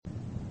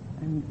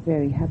I'm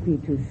very happy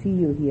to see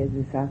you here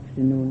this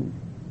afternoon.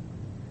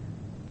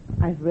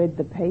 I've read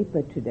the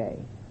paper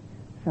today,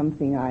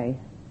 something I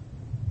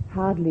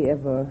hardly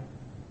ever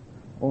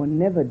or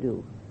never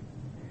do,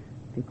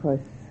 because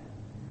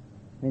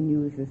the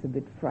news is a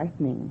bit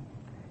frightening.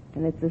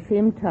 And at the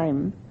same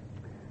time,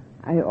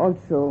 I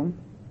also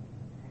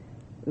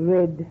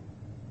read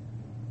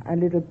a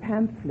little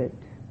pamphlet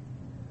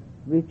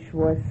which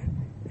was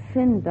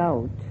sent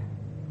out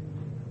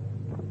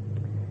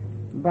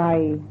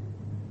by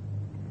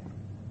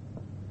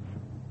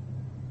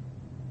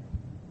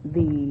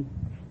the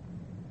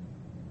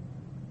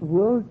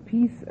World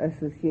Peace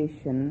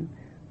Association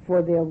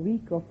for their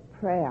week of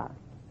prayer.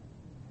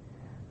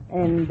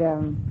 And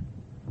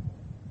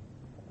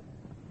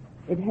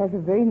it has a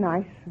very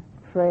nice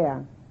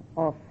prayer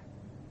of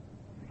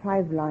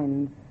 5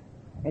 lines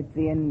at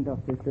the end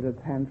of this little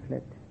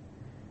pamphlet.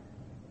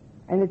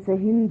 And it's a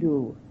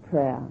Hindu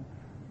prayer,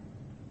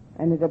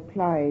 and it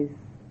applies,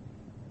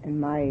 in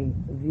my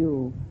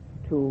view,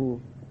 to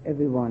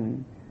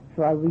everyone.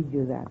 So I'll read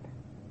you that.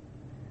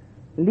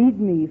 Lead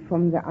me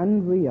from the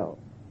unreal,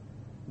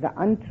 the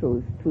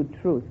untruth to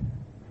truth.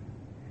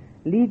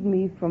 Lead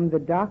me from the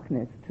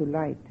darkness to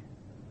light,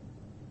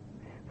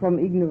 from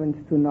ignorance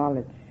to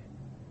knowledge,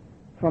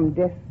 from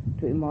death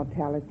to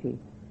immortality.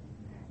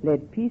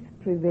 Let peace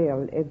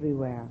prevail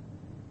everywhere.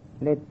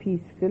 Let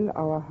peace fill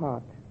our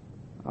heart,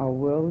 our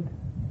world,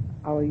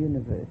 our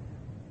universe.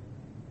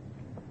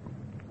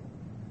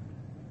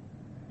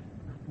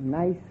 A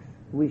nice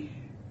wish.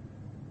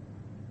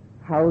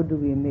 How do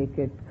we make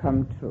it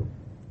come true?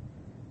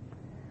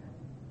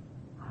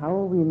 How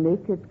we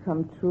make it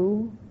come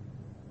true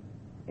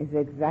is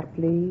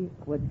exactly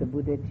what the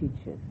Buddha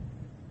teaches,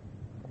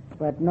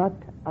 but not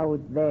out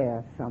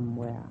there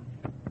somewhere,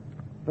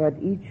 but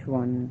each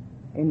one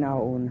in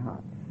our own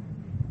hearts,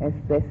 as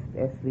best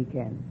as we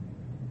can.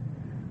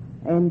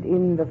 And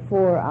in the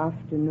 4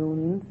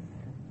 afternoons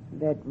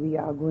that we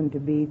are going to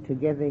be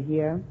together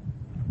here,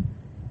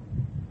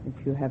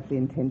 if you have the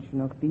intention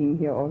of being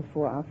here all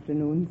 4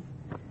 afternoons,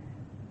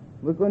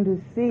 we're going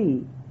to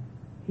see,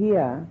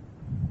 hear,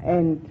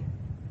 and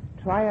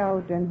try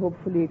out and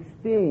hopefully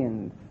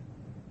experience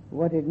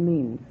what it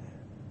means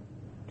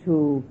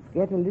to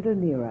get a little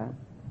nearer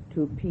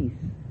to peace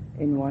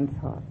in one's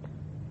heart.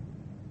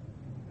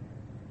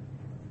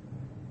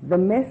 The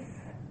mess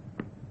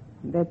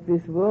that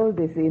this world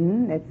is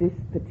in at this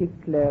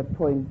particular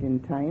point in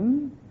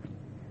time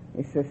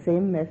is the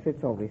same mess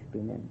it's always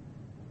been in.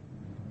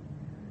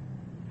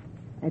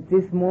 At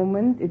this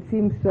moment, it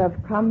seems to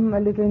have come a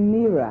little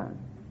nearer,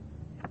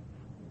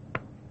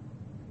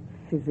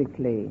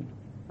 physically,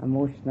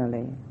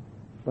 emotionally,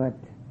 but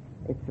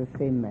it's the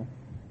same mess.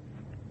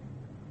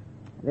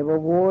 There were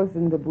wars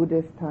in the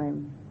Buddhist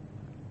time.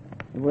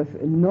 There was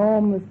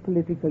enormous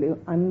political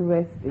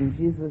unrest in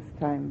Jesus'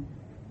 time.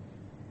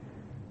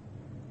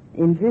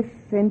 In this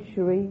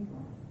century,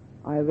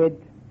 I read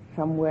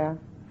somewhere,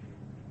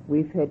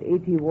 we've had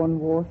 81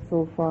 wars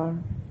so far,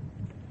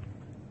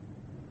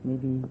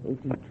 maybe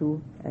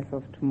 82 as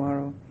of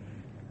tomorrow.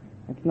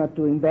 It's not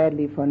doing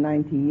badly for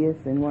 90 years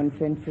in one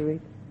century.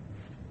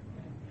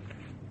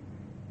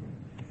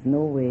 There's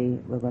no way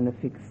we're going to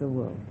fix the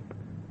world,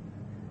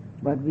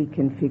 but we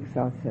can fix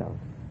ourselves.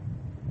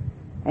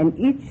 And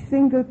each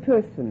single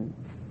person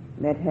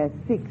that has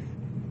fixed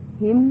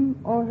him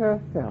or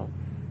herself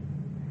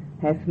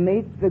has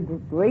made the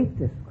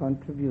greatest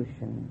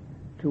contribution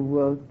to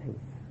world peace,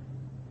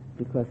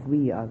 because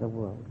we are the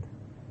world.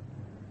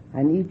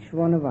 And each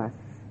one of us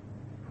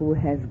who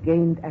has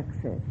gained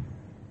access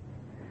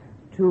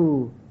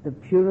to the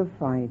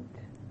purified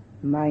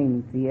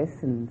mind, the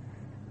essence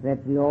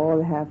that we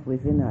all have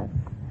within us,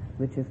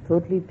 which is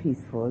totally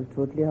peaceful,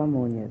 totally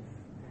harmonious,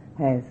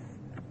 has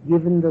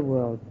given the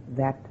world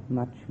that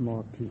much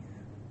more peace.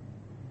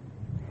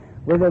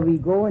 Whether we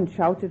go and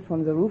shout it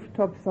from the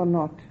rooftops or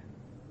not,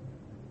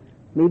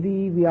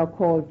 maybe we are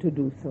called to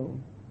do so.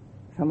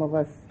 Some of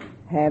us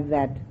have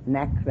that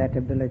knack, that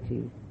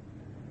ability,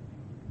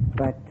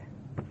 but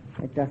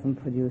it doesn't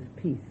produce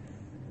peace.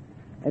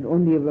 It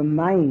only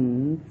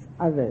reminds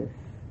others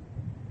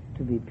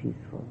to be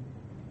peaceful.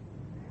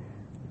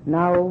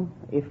 Now,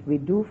 if we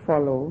do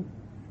follow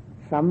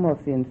some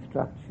of the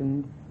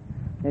instructions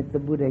that the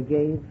Buddha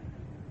gave,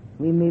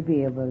 we may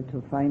be able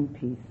to find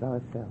peace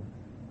ourselves.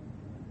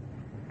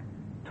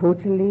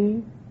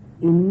 Totally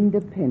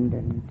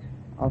independent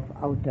of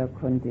outer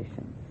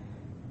conditions.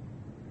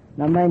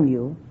 Now, mind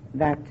you,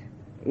 that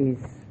is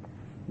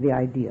the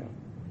ideal.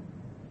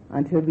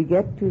 Until we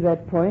get to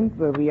that point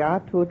where we are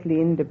totally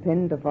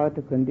independent of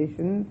outer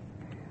conditions,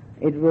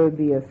 it will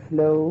be a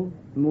slow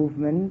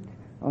movement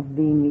of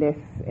being less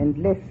and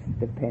less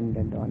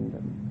dependent on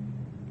them.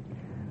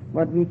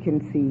 But we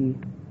can see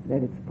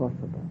that it's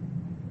possible.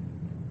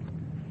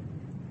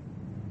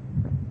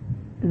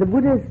 The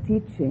Buddha's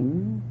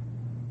teaching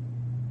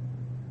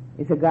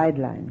is a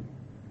guideline,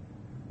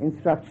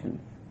 instructions,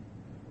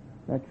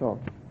 that's all,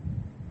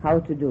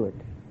 how to do it.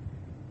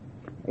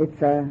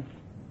 It's a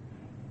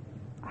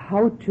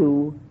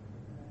how-to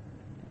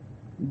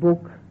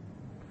book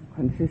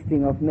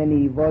consisting of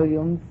many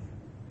volumes,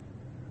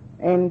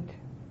 and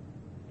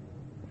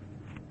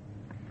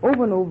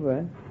over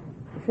it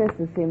says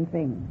the same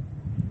thing,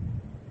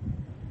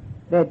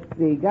 that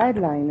the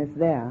guideline is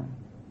there,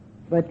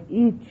 but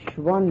each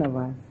one of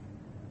us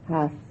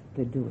has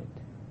to do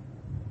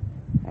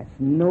it. There's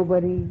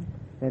nobody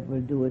that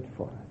will do it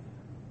for us.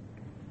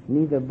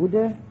 Neither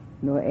Buddha,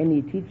 nor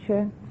any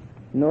teacher,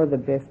 nor the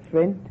best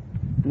friend,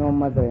 nor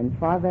mother and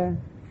father,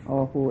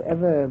 or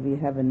whoever we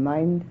have in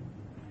mind,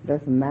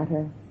 doesn't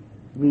matter.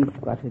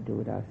 We've got to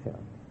do it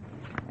ourselves.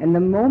 And the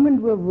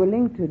moment we're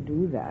willing to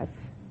do that,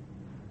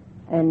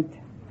 and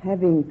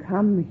having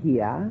come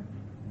here,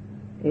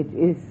 it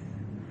is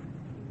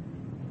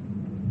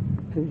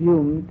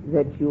presumed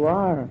that you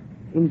are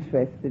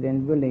interested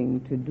and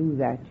willing to do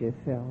that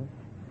yourself.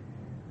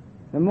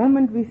 The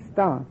moment we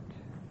start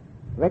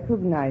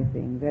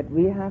recognizing that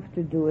we have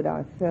to do it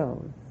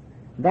ourselves,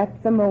 that's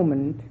the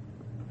moment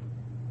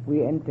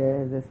we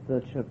enter the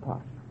spiritual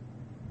path.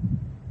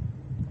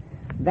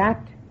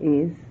 That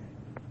is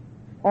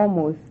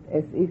almost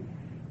as if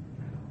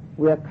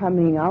we're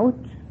coming out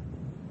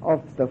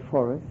of the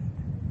forest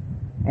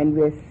and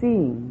we're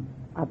seeing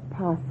a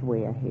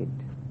pathway ahead,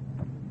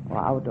 or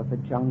out of a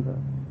jungle.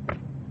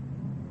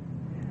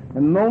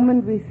 The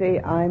moment we say,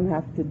 I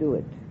have to do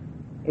it,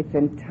 it's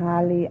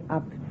entirely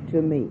up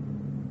to me.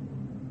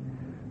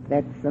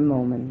 That's the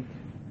moment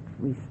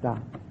we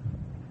start.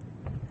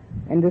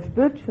 And the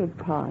spiritual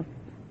path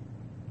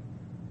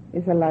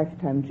is a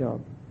lifetime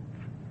job.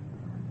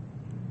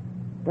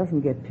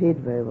 Doesn't get paid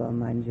very well,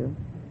 mind you,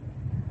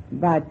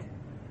 but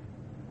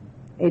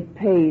it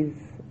pays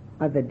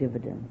other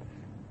dividends,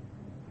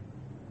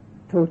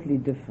 totally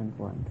different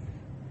ones.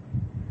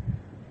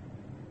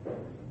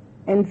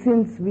 And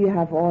since we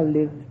have all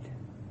lived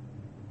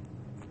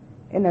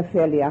in a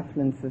fairly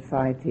affluent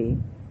society,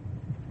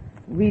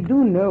 we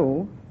do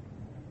know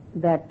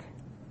that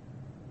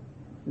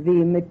the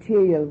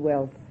material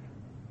wealth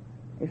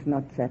is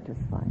not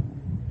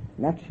satisfying.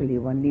 Naturally,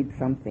 one needs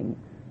something,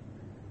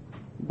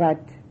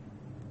 but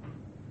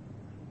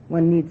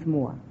one needs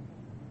more.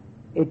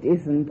 It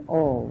isn't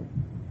all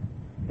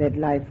that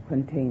life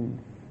contains.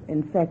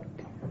 In fact,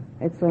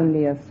 it's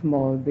only a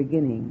small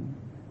beginning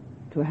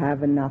to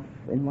have enough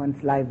in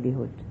one's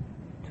livelihood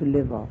to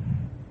live off,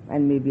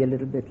 and maybe a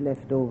little bit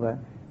left over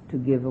to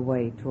give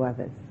away to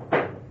others.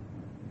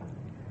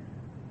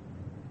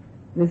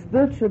 The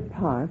spiritual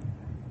path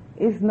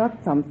is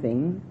not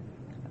something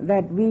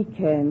that we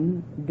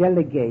can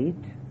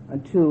delegate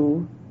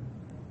to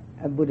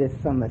a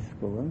Buddhist summer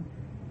school,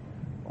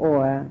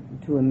 or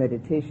to a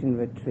meditation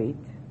retreat,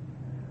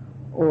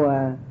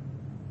 or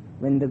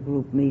when the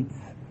group meets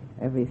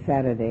every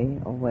Saturday,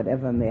 or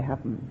whatever may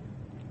happen.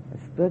 A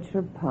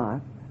spiritual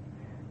path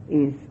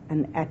is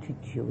an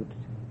attitude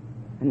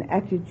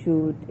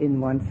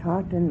in one's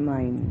heart and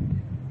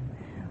mind,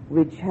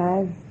 which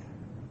has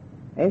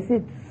as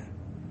its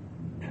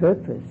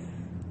purpose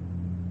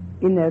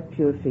inner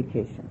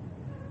purification.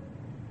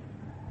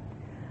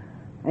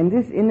 And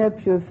this inner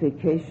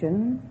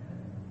purification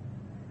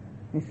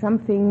is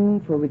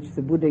something for which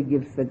the Buddha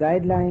gives the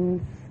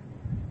guidelines,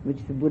 which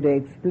the Buddha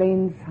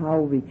explains how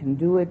we can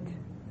do it,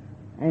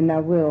 and I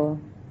will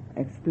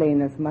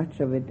explain as much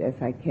of it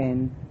as I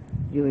can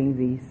during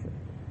these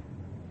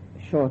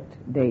short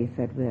days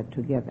that we are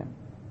together.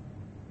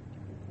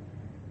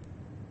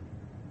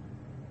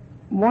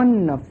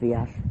 One of the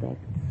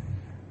aspects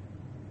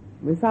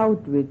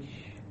without which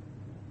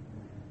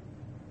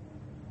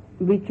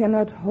we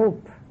cannot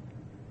hope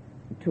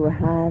to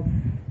have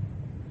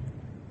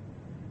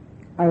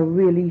a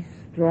really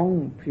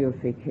strong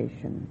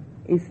purification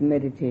is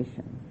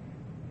meditation.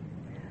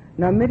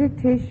 Now,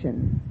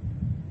 meditation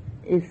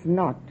is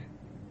not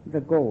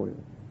the goal,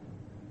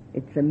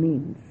 it's a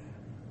means.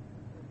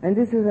 And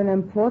this is an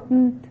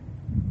important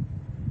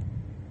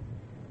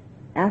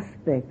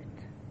aspect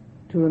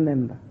to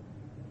remember.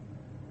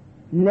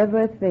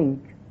 Never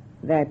think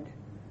that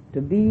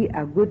to be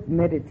a good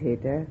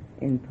meditator,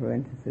 in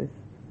parenthesis,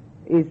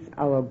 is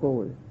our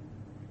goal.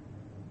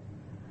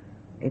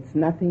 It's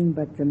nothing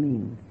but the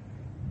means.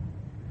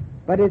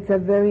 But it's a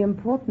very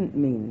important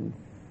means.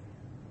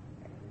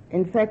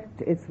 In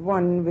fact, it's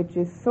one which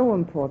is so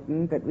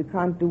important that we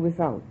can't do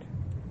without.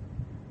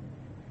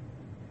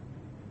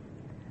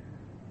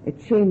 It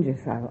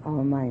changes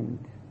our mind.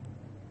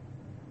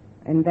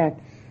 And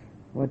that's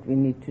what we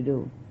need to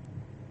do.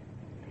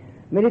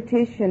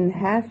 Meditation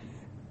has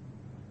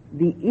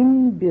the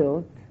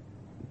inbuilt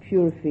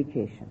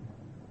purification.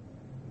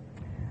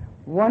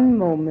 One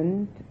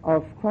moment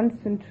of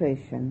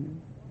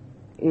concentration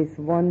is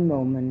one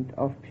moment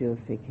of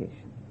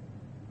purification.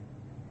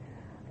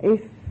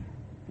 If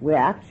we're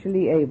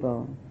actually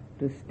able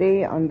to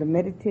stay on the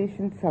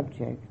meditation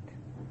subject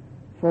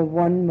for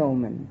one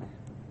moment,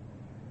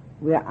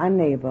 we're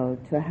unable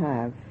to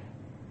have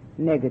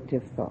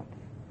negative thoughts.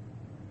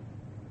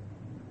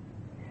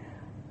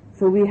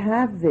 So we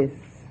have this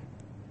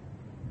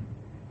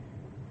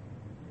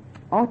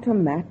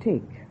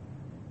automatic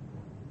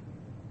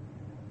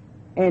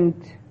and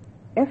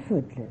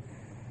effortless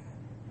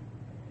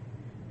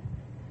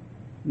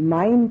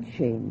mind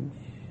change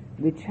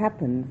which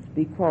happens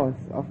because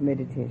of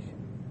meditation.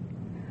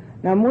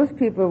 Now, most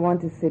people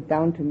want to sit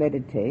down to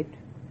meditate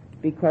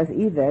because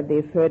either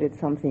they've heard it's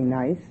something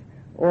nice,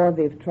 or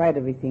they've tried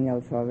everything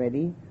else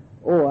already,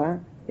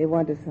 or they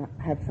want to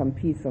have some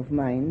peace of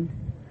mind,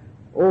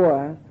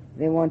 or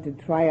they want to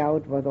try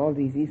out what all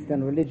these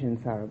Eastern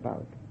religions are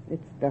about. It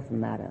doesn't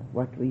matter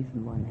what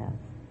reason one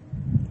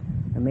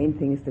has. The main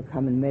thing is to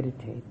come and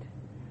meditate.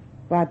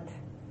 But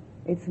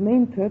its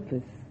main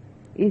purpose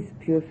is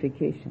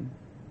purification.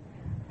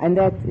 And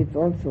it's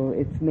also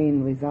its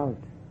main result.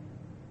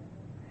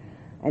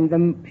 And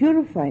the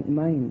purified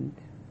mind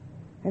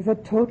has a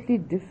totally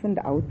different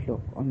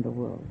outlook on the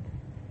world.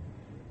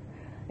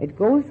 It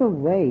goes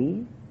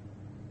away,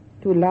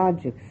 to a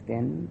large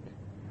extent,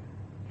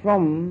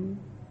 from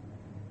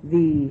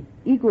the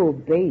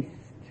ego-based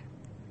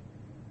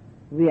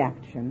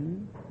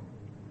reaction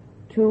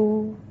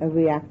to a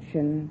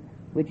reaction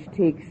which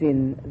takes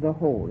in the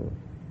whole,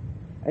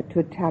 a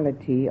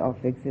totality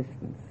of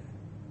existence.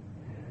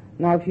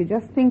 Now, if you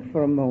just think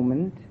for a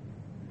moment,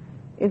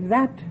 if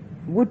that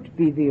would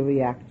be the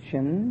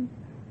reaction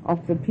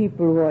of the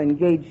people who are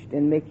engaged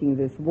in making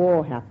this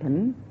war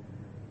happen,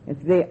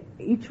 if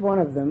each one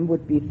of them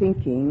would be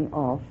thinking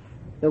of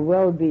the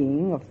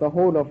well-being of the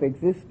whole of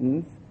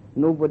existence,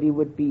 nobody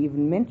would be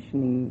even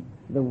mentioning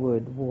the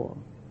word war.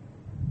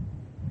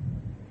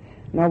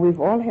 Now, we've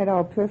all had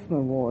our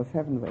personal wars,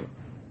 haven't we?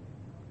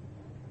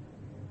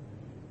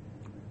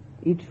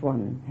 Each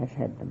one has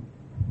had them.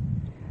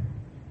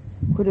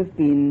 Could have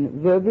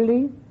been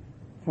verbally,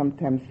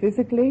 sometimes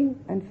physically,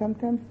 and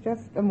sometimes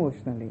just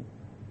emotionally.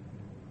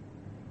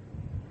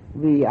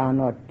 We are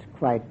not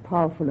quite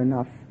powerful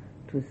enough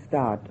to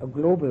start a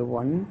global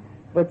one,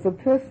 but the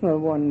personal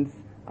ones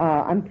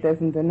are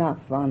unpleasant enough,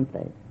 aren't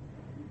they?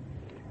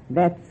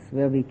 That's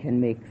where we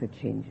can make the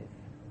changes.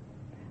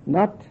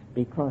 Not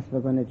because we're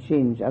going to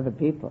change other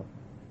people.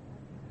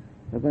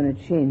 We're going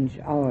to change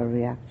our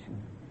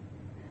reaction.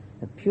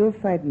 The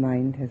purified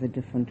mind has a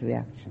different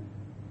reaction.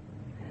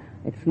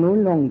 It's no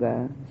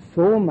longer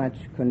so much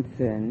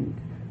concerned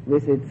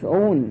with its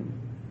own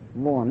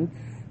wants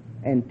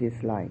and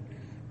dislikes,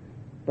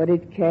 but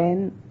it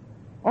can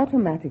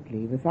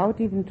automatically, without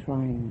even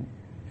trying,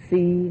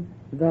 see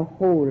the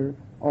whole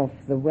of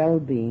the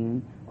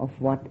well-being of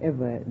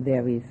whatever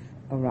there is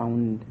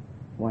around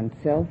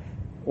oneself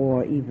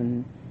or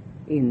even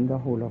in the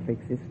whole of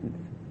existence.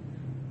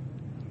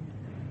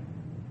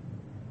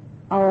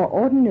 Our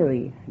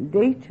ordinary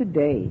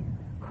day-to-day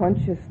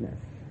consciousness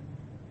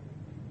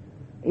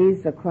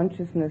is a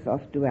consciousness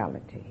of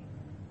duality.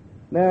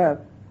 We're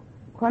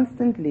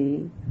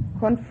constantly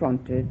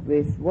confronted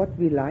with what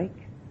we like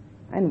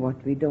and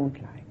what we don't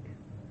like,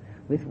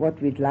 with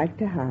what we'd like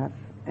to have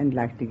and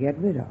like to get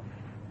rid of,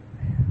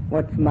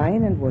 what's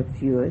mine and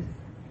what's yours,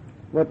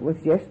 what was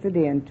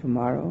yesterday and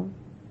tomorrow,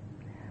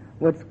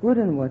 what's good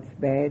and what's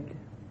bad,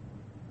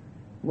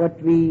 what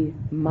we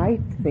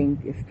might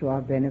think is to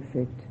our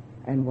benefit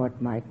and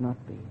what might not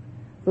be.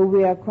 So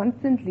we are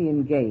constantly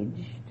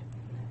engaged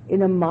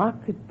in a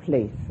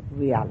marketplace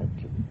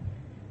reality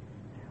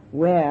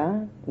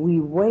where we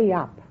weigh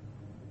up,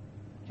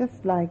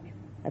 just like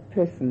a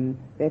person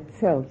that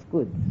sells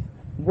goods,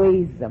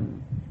 weighs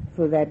them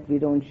so that we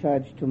don't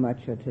charge too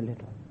much or too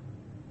little.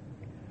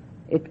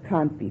 It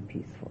can't be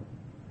peaceful.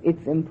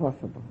 It's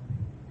impossible.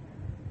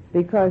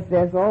 Because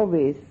there's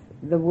always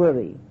the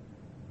worry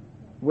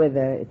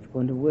whether it's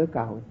going to work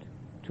out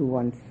to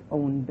one's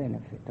own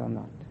benefit or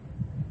not.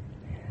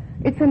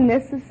 It's a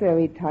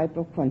necessary type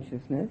of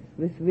consciousness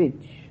with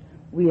which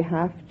we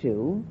have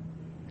to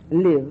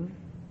live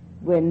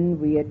when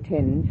we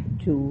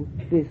attend to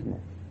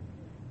business.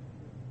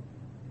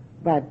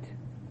 But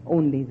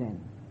only then.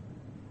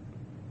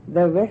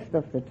 The rest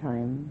of the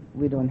time,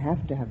 we don't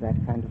have to have that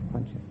kind of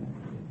consciousness.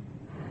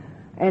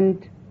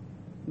 And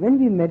when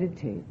we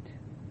meditate,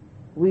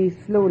 we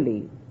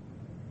slowly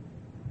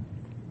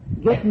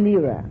get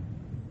nearer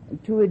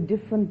to a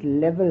different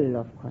level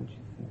of consciousness,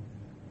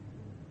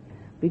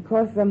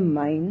 because the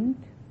mind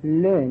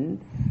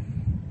learns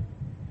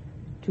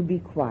to be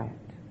quiet.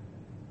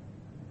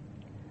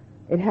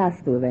 It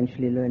has to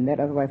eventually learn that,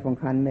 otherwise one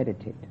can't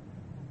meditate.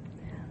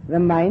 The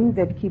mind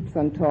that keeps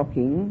on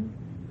talking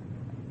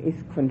is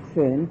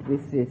concerned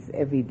with this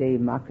everyday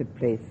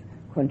marketplace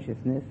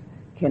consciousness,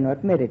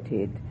 cannot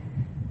meditate.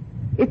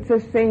 It's the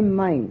same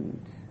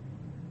mind,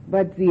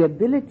 but the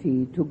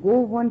ability to go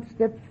one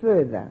step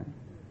further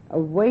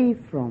away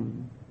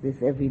from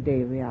this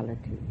everyday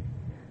reality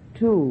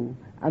to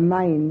a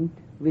mind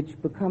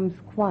which becomes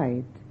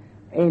quiet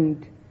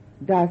and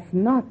does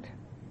not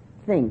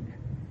think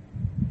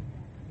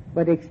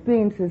but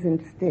experiences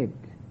instead.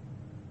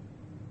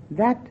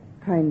 That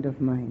kind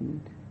of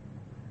mind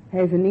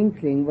has an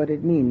inkling what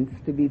it means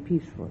to be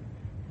peaceful.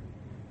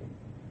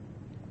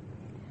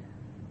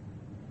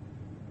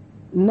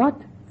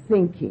 Not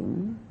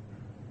thinking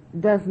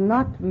does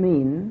not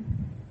mean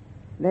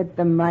that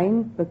the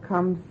mind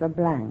becomes a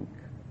blank.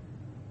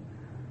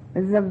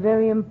 This is a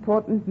very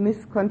important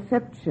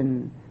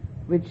misconception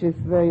which is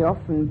very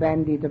often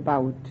bandied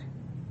about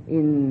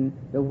in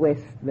the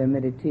West, where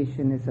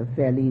meditation is a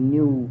fairly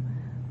new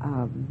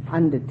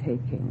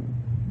undertaking.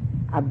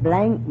 A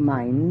blank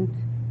mind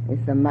is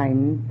a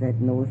mind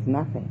that knows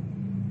nothing.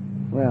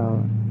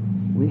 Well,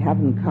 we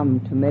haven't come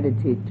to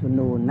meditate to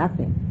know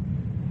nothing.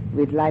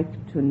 We'd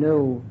like to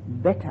know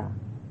better,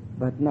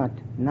 but not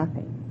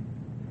nothing.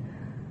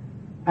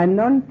 A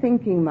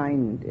non-thinking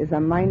mind is a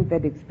mind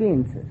that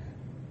experiences.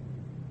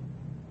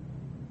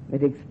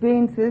 It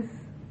experiences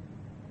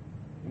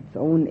its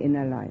own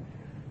inner life.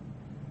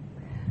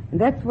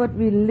 And that's what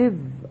we live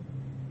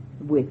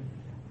with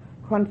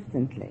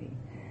constantly.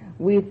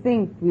 We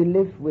think we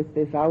live with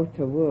this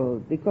outer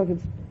world because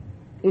it's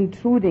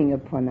intruding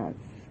upon us.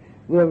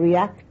 We're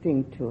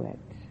reacting to it.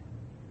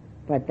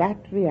 But that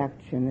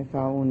reaction is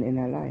our own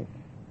inner life.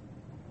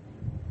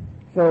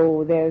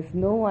 So there's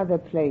no other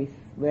place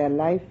where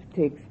life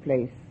takes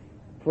place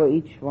for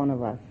each one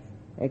of us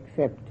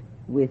except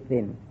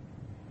within,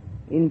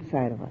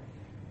 inside of us,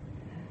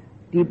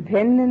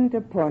 dependent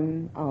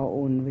upon our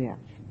own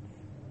reactions.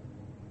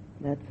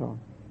 That's all.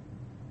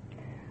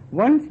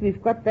 Once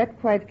we've got that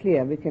quite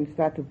clear, we can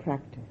start to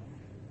practice.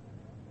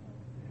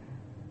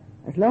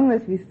 As long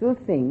as we still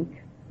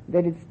think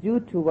that it's due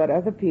to what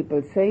other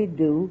people say,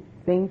 do,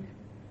 think,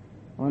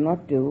 or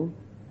not do,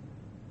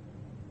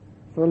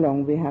 so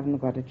long we haven't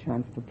got a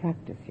chance to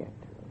practice yet.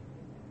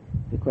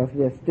 Because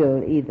we are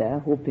still either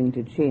hoping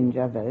to change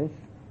others,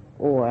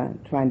 or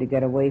trying to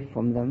get away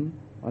from them,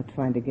 or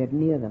trying to get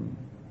near them,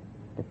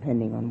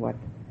 depending on what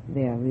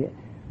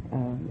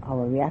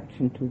our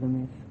reaction to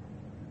them is.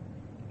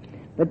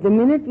 But the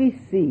minute we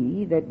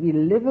see that we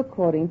live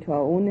according to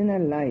our own inner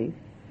life,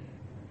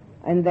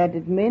 and that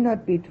it may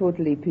not be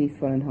totally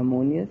peaceful and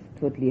harmonious,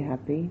 totally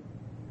happy,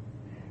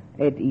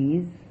 at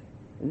ease,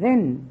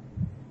 then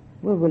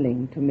we're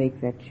willing to make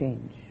that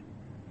change.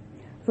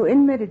 So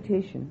in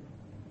meditation,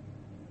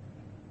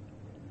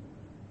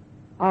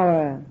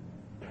 our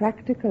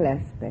practical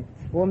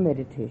aspects for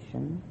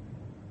meditation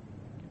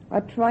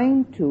are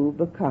trying to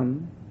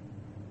become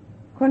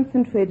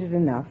concentrated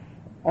enough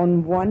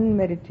on one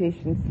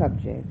meditation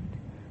subject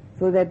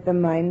so that the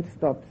mind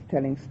stops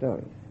telling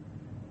stories.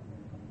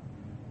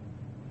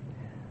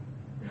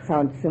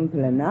 Sounds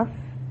simple enough.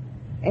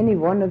 Any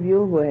one of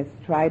you who has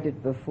tried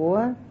it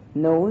before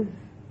knows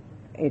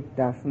it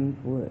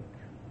doesn't work.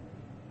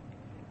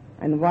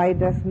 And why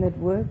doesn't it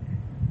work?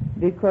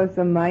 Because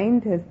the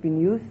mind has been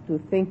used to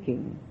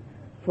thinking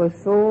for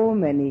so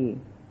many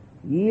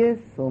years,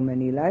 so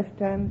many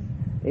lifetimes,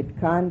 it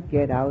can't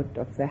get out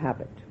of the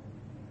habit.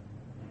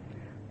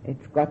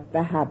 It's got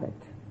the habit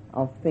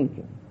of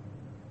thinking.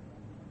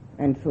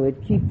 And so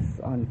it keeps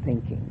on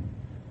thinking.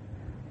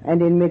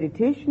 And in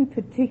meditation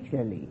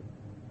particularly,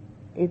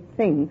 it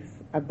thinks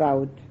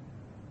about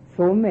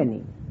so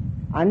many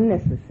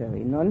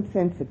unnecessary,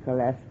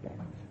 nonsensical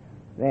aspects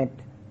that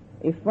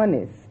if one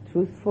is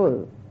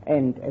truthful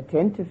and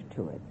attentive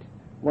to it,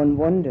 one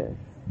wonders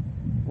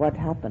what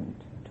happened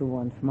to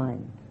one's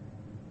mind,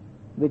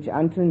 which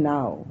until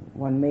now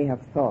one may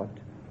have thought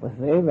was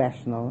very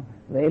rational,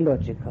 very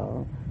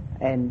logical,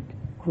 and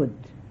could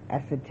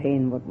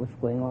ascertain what was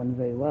going on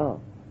very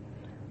well.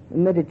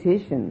 In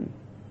meditation,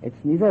 it's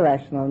neither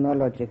rational nor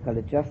logical,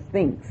 it just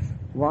thinks.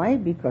 Why?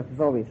 Because it's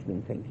always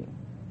been thinking.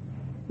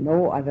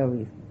 No other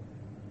reason.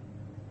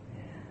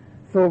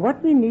 So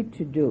what we need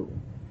to do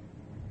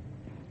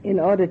in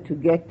order to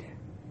get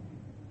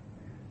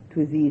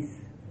to these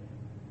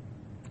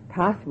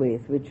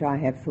pathways which I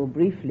have so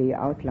briefly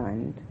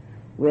outlined,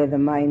 where the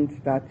mind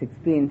starts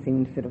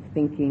experiencing instead of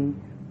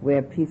thinking,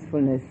 where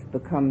peacefulness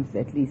becomes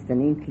at least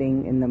an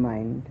inkling in the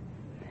mind,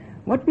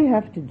 what we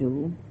have to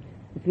do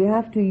is we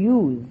have to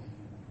use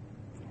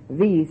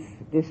these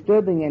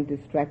disturbing and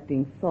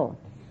distracting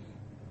thoughts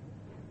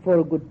for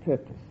a good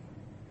purpose.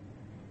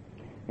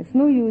 It's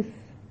no use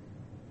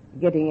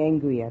getting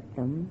angry at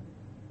them,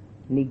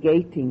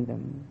 negating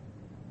them,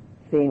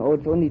 saying, oh,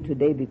 it's only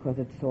today because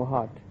it's so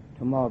hot,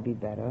 tomorrow will be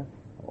better,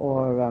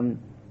 or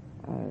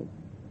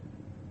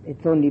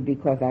it's only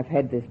because I've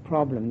had this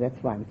problem,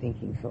 that's why I'm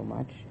thinking so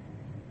much.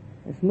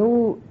 There's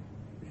no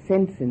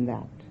sense in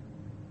that.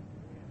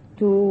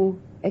 To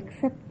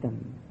accept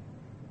them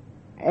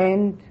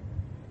and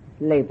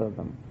label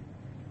them.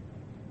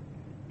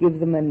 Give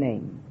them a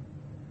name.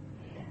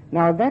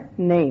 Now that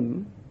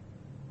name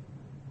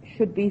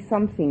should be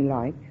something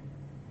like,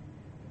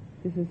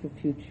 this is the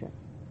future,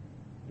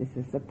 this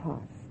is the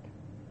past,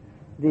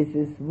 this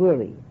is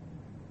worry,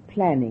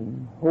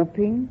 planning,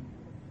 hoping,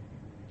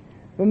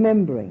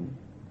 remembering,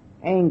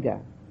 anger,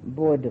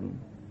 boredom,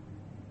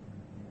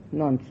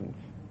 nonsense.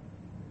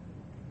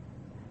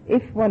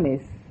 If one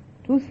is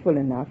truthful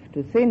enough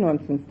to say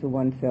nonsense to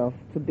oneself,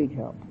 it's a big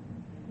help.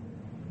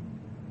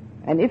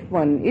 And if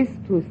one is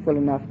truthful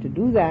enough to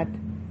do that,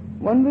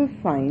 one will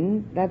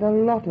find that a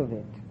lot of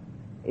it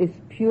is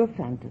pure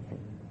fantasy.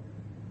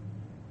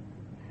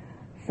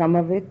 Some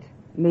of it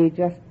may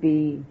just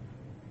be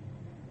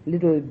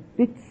little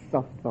bits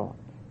of thought.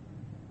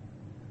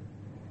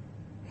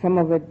 Some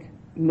of it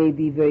may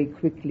be very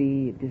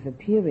quickly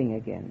disappearing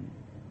again.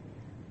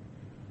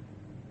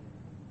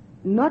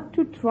 Not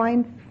to try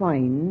and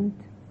find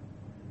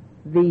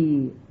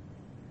the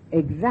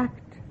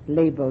exact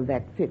label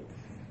that fits,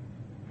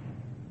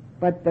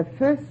 but the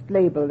first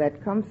label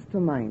that comes to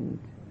mind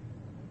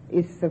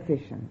is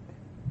sufficient.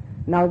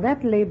 Now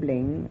that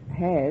labeling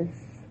has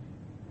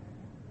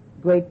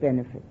great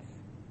benefits.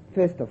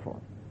 First of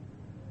all,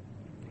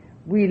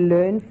 we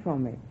learn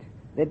from it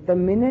that the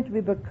minute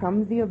we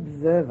become the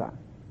observer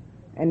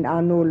and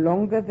are no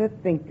longer the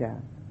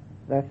thinker,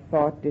 the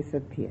thought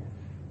disappears.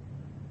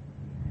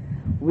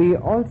 We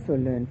also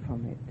learn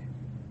from it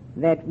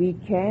that we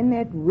can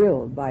at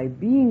will, by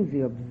being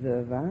the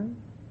observer,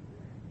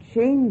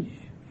 change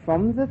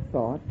from the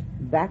thought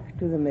back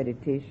to the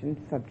meditation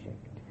subject.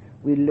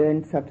 We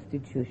learn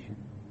substitution.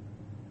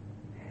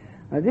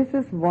 Now, this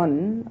is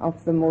one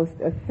of the most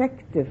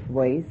effective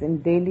ways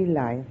in daily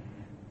life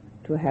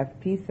to have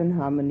peace and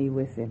harmony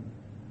within.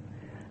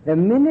 The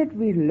minute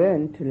we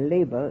learn to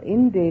label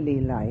in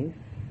daily life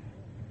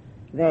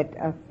that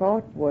a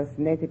thought was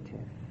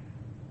negative,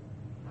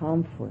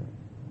 harmful,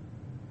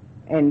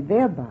 and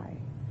thereby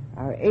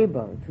are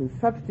able to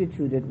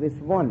substitute it with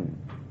one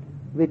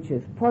which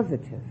is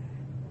positive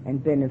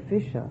and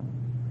beneficial,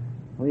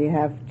 we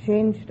have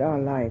changed our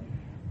life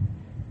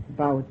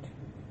about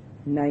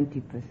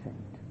 90%.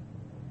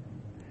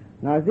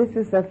 Now this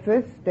is the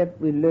first step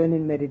we learn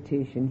in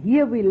meditation.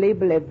 Here we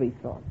label every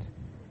thought,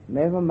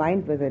 never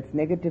mind whether it's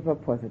negative or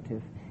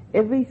positive.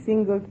 Every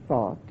single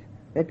thought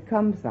that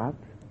comes up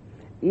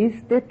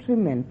is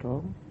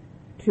detrimental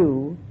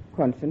to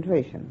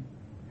concentration.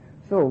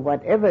 So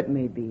whatever it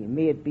may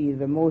be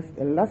the most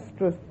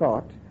illustrious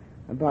thought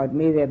about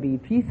may there be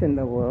peace in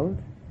the world,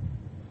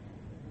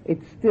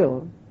 it's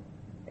still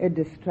a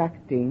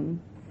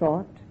distracting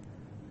thought,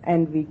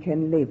 and we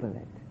can label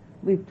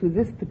it. To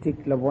this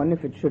particular one,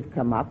 if it should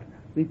come up,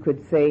 we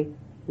could say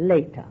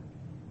later,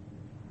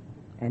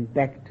 and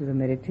back to the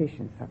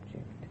meditation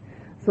subject.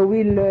 So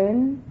we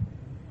learn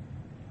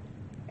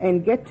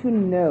and get to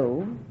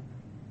know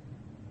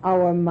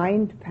our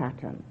mind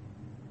pattern.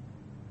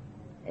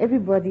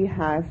 Everybody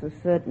has a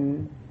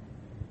certain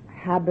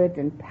habit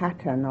and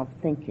pattern of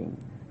thinking,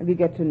 and we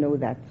get to know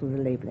that through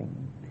the labeling.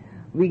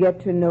 We get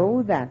to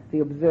know that the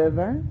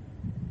observer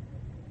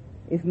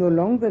is no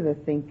longer the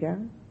thinker,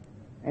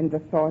 and the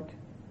thought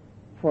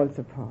falls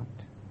apart,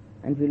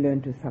 and we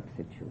learn to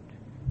substitute.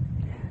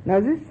 Now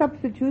this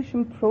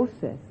substitution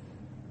process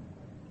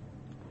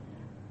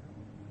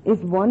is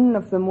one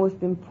of the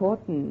most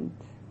important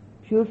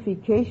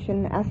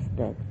purification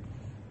aspects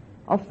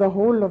of the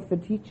whole of the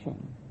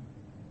teaching.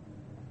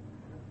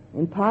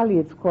 In Pali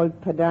it's called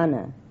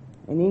padana,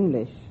 in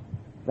English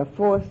the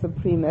 4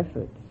 supreme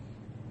efforts,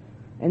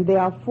 and there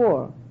are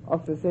 4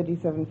 of the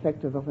 37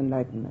 factors of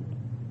enlightenment.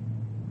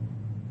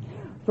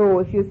 So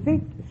if you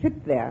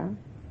sit there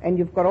and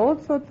you've got all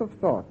sorts of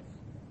thoughts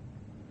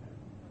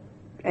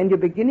and you're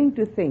beginning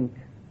to think,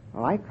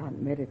 oh, I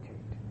can't meditate,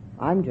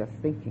 I'm just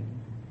thinking.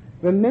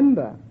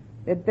 Remember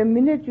that the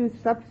minute you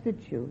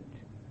substitute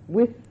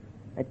with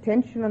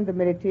attention on the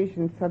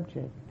meditation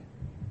subject,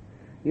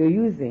 you're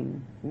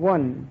using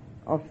one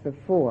of the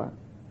 4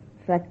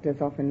 factors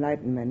of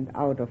enlightenment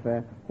out of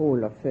a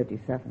whole of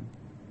 37.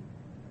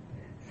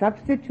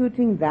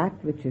 Substituting that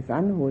which is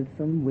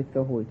unwholesome with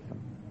the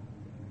wholesome.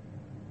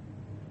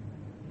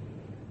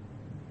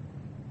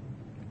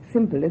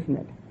 Simple, isn't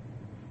it?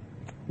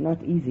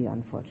 Not easy,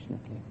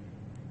 unfortunately,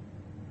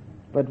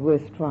 but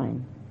worth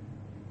trying.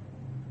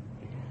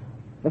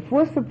 The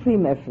 4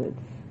 supreme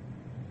efforts,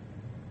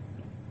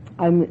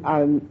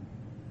 I'll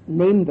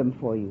name them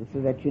for you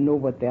so that you know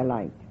what they're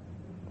like.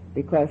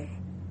 Because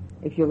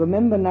if you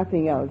remember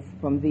nothing else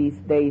from these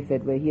days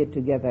that we're here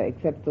together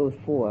except those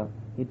 4,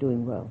 you're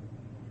doing well.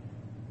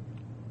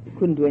 You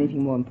couldn't do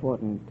anything more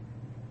important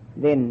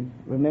than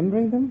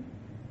remembering them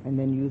and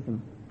then use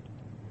them.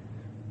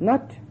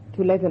 Not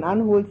to let an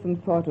unwholesome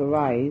thought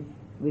arise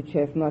which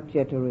has not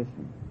yet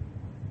arisen.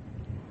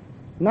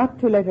 Not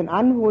to let an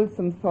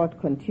unwholesome thought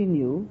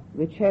continue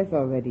which has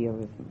already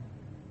arisen.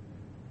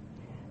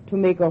 To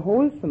make a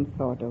wholesome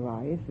thought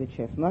arise which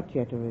has not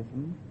yet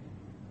arisen.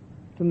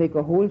 To make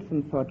a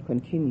wholesome thought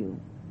continue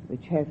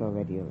which has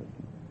already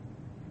arisen.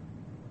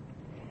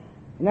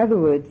 In other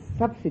words,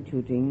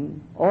 substituting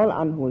all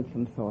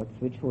unwholesome thoughts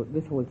with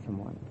wholesome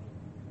ones.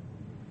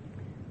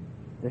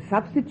 The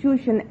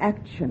substitution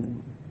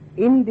action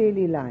in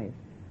daily life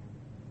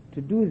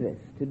to do this,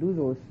 to do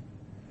those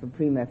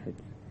supreme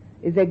efforts,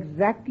 is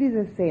exactly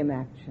the same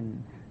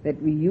action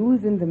that we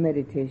use in the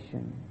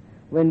meditation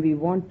when we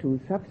want to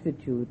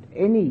substitute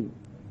any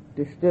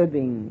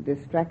disturbing,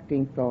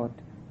 distracting thought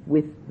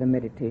with the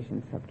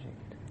meditation subject.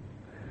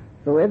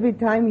 So every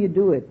time you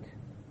do it,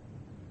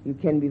 you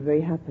can be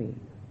very happy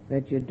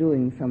that you're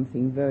doing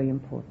something very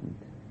important.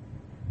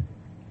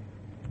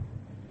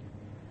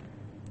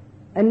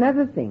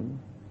 Another thing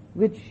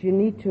which you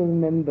need to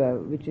remember,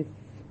 which is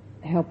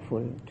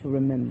helpful to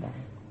remember,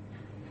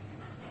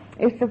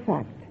 is the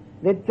fact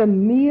that the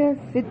mere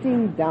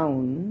sitting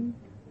down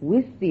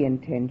with the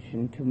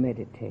intention to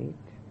meditate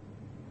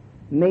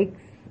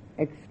makes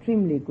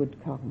extremely good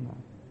karma.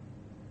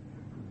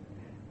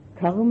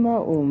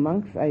 Karma, O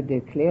monks, I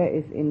declare,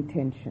 is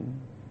intention.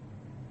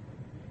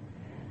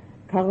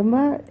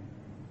 Karma,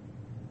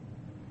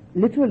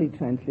 literally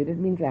translated,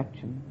 means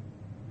action.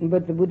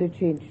 But the Buddha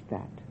changed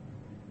that,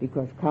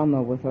 because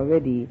karma was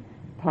already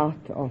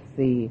part of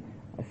the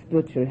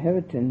spiritual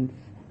inheritance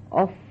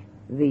of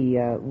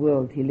the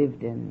world he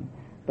lived in.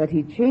 But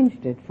he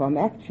changed it from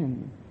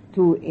action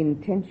to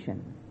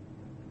intention,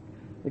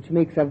 which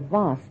makes a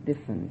vast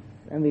difference,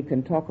 and we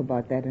can talk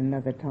about that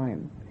another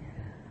time.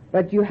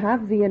 But you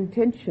have the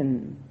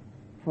intention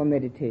for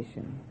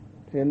meditation,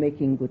 so you're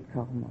making good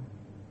karma.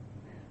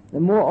 The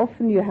more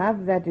often you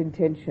have that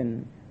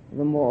intention,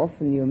 the more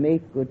often you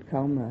make good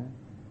karma,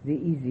 the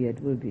easier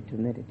it will be to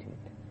meditate.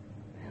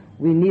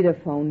 We need a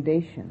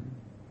foundation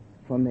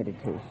for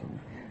meditation,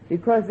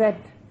 because that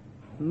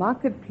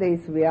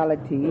marketplace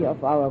reality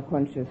of our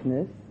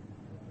consciousness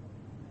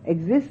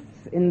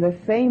exists in the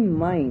same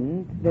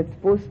mind that's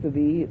supposed to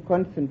be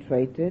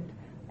concentrated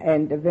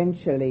and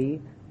eventually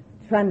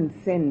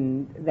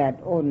transcend that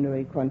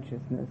ordinary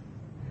consciousness.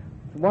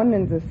 It's one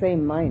and the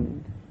same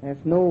mind.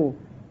 There's no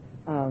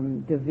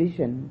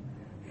division.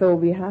 So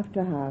we have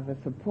to have a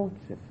support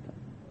system.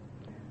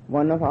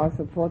 One of our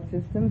support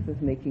systems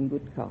is making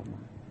good karma.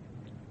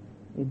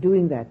 You're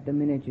doing that the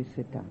minute you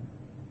sit down.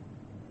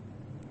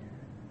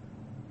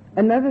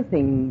 Another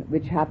thing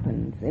which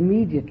happens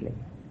immediately,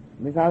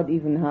 without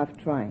even half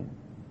trying,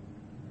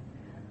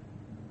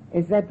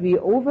 is that we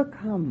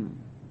overcome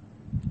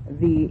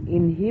the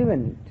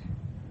inherent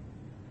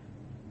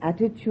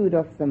attitude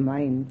of the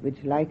mind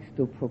which likes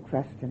to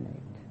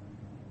procrastinate.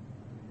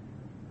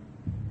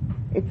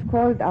 It's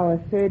called our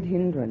third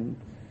hindrance,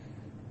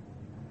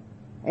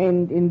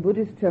 and in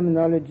Buddhist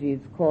terminology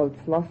it's called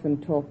sloth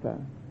and torpor,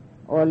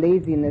 or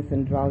laziness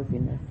and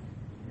drowsiness.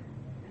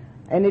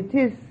 And it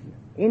is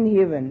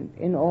inherent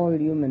in all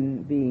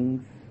human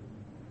beings,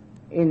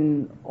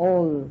 in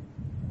all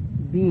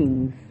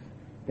beings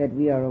that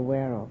we are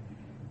aware of.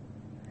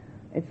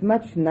 It's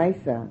much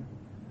nicer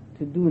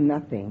to do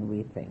nothing,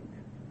 we think,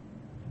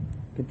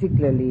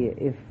 particularly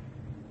if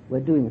we're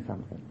doing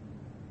something.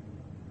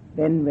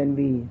 Then when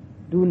we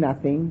do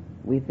nothing,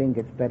 we think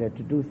it's better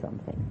to do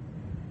something.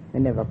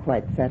 We're never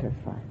quite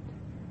satisfied.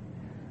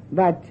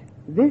 But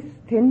this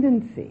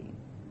tendency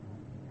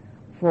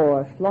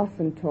for sloth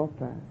and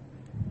torpor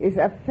is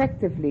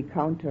effectively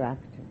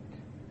counteracted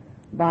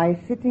by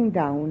sitting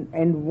down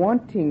and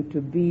wanting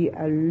to be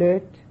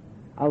alert,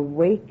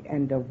 awake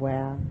and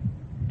aware,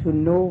 to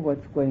know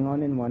what's going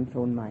on in one's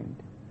own mind.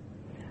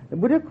 The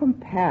Buddha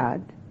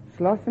compared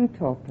sloth and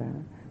torpor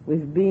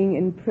with being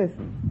in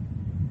prison.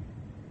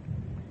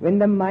 When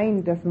the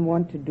mind doesn't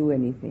want to do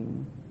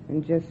anything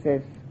and just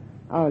says,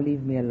 "Oh,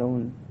 leave me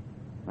alone.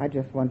 I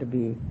just want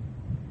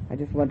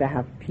to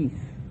have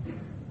peace."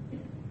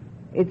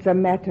 It's a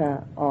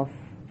matter of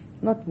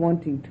not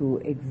wanting to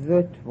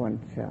exert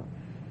oneself,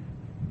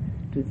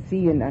 to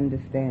see and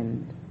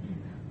understand.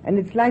 And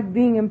it's like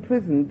being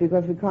imprisoned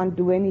because we can't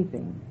do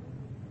anything.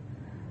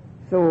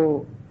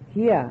 So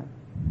here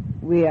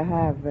we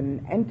have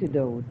an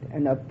antidote,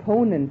 an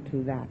opponent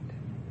to that,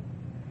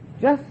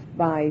 just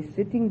by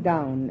sitting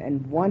down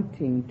and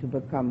wanting to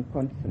become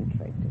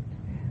concentrated.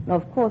 Now,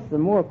 of course, the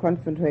more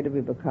concentrated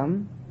we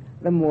become,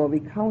 the more we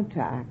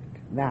counteract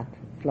that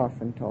sloth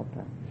and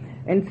torpor.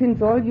 And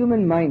since all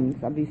human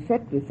minds are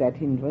beset with that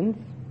hindrance,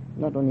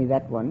 not only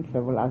that one,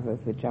 several others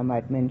which I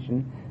might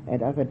mention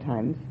at other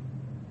times,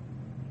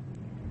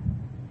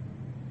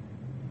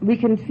 we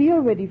can see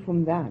already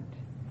from that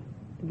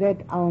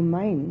our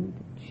mind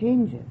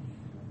changes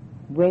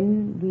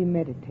when we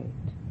meditate.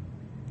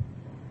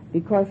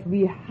 Because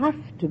we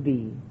have to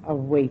be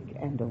awake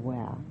and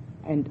aware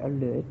and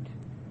alert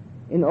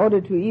in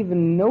order to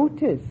even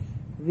notice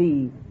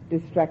the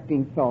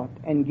distracting thought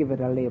and give it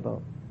a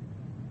label.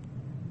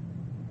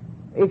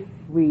 If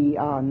we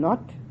are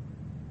not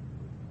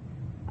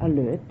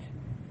alert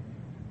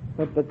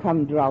but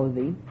become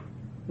drowsy,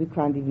 we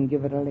can't even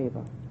give it a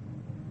label.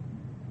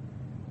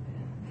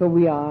 So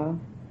we are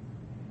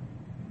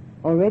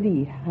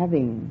already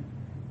having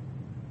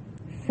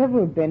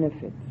several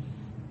benefits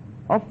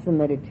of the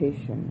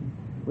meditation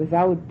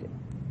without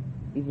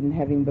even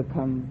having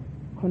become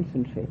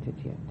concentrated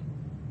yet.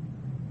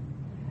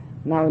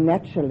 Now,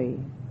 naturally,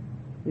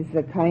 this is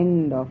a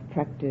kind of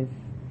practice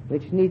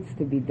which needs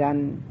to be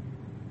done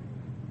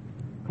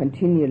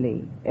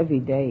continually, every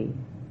day,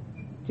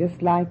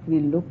 just like we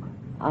look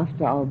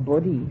after our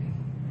bodies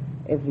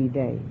every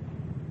day.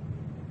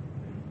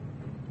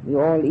 We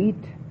all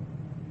eat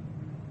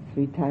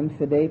 3 times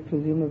a day,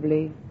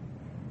 presumably.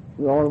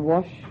 We all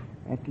wash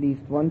at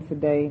least once a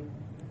day.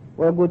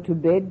 We all go to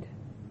bed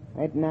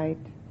at night.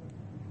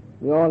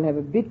 We all have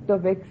a bit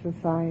of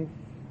exercise,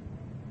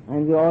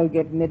 and we all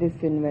get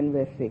medicine when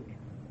we're sick.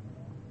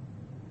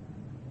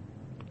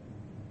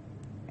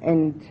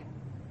 And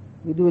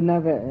we do a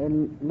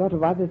lot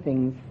of other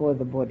things for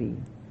the body,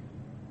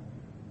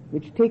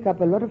 which take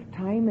up a lot of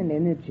time and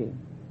energy.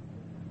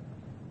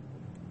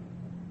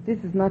 This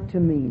is not to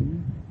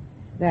mean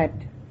that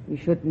we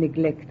should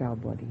neglect our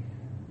bodies.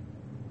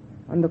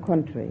 On the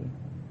contrary,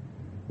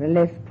 the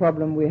less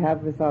problem we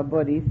have with our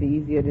bodies, the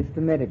easier it is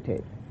to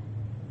meditate.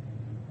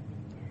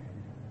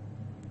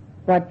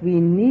 But we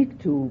need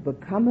to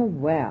become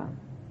aware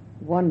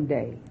one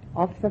day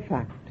of the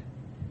fact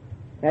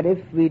that if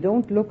we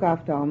don't look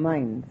after our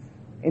minds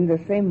in the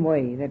same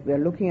way that we are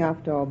looking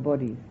after our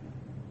bodies,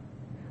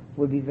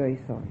 we'll be very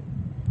sorry.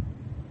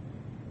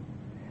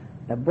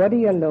 The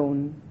body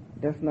alone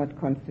does not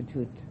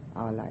constitute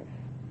our life.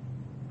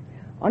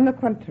 On the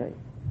contrary,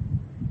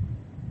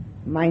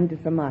 mind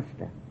is a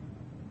master,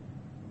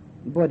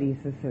 body is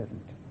a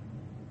servant.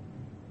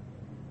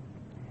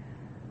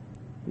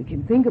 We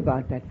can think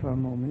about that for a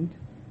moment.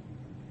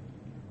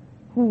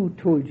 Who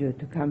told you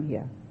to come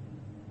here?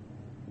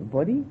 The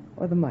body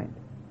or the mind?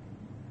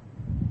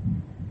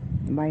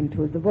 The mind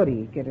told the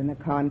body, get in a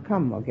car and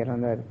come, or get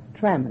on a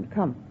tram and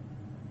come.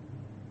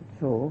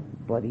 So,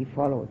 body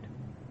followed.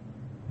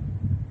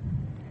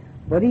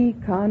 Body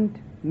can't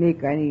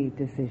make any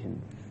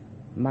decisions.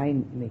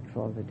 Mind makes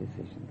all the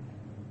decisions.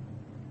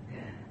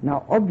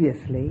 Now,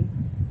 obviously,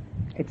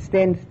 it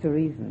stands to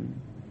reason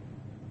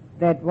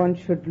that one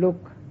should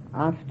look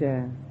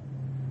after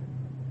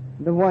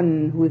the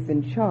one who is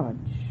in charge,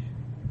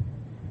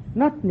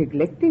 not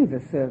neglecting the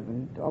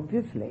servant,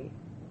 obviously,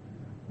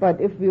 but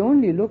if we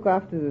only look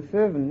after the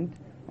servant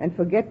and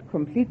forget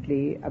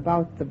completely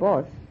about the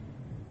boss,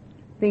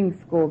 things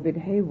go a bit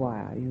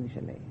haywire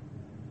usually.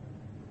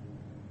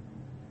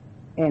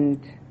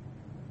 And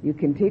you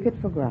can take it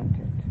for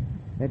granted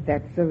that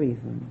that's the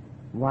reason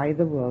why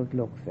the world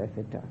looks as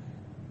it does.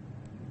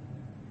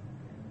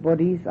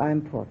 Bodies are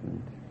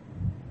important,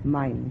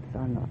 minds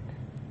are not.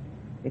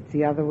 It's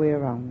the other way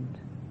around.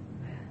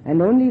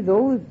 And only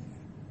those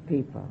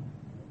people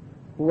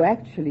who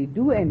actually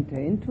do enter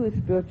into a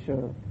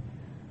spiritual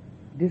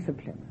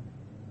discipline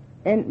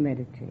and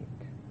meditate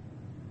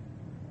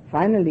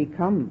finally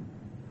come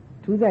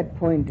to that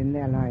point in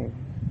their lives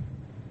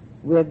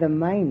where the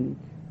mind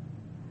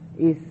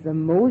is the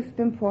most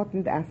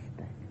important aspect,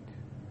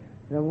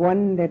 the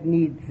one that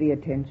needs the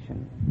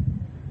attention.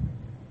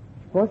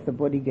 Of course, the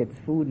body gets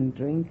food and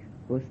drink,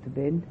 goes to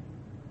bed,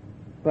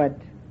 but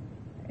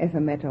as a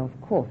matter of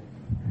course,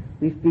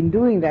 we've been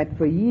doing that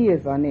for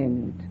years on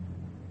end.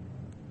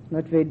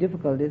 Not very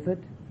difficult, is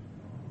it?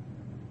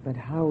 But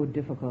how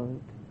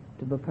difficult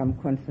to become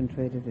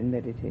concentrated in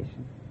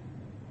meditation.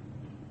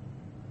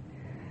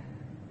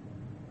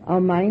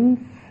 Our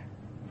minds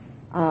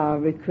are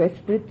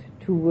requested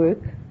to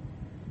work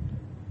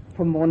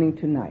from morning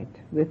to night.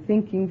 We're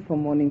thinking from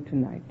morning to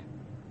night.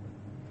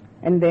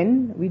 And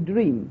then we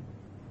dream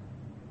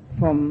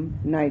from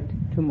night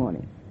to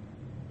morning.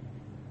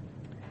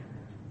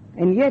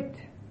 And yet,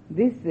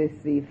 this is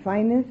the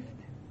finest,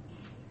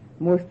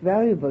 most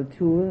valuable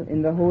tool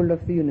in the whole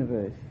of the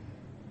universe.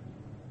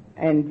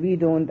 And we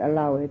don't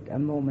allow it a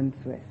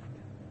moment's rest.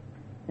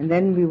 And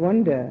then we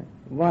wonder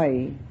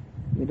why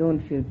we don't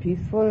feel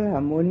peaceful,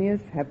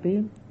 harmonious,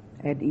 happy,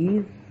 at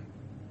ease,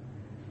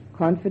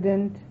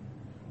 confident.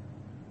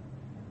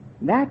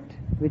 That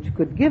which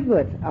could give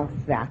us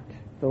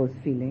those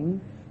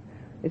feelings,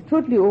 is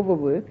totally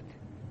overworked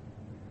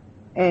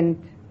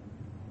and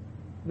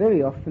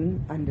very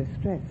often under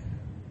stress.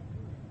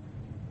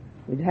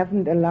 We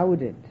haven't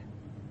allowed it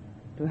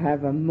to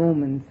have a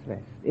moment's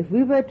rest. If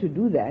we were to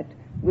do that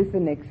with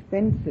an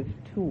expensive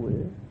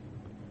tool,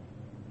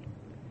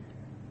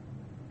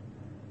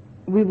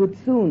 we would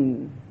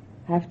soon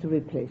have to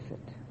replace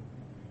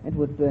it. It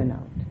would burn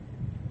out.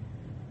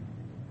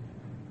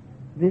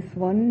 This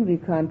one we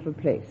can't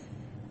replace.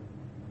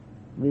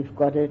 We've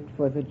got it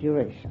for the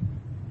duration.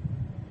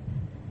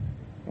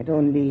 It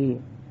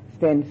only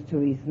stands to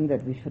reason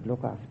that we should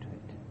look after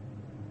it.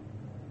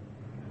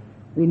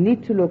 We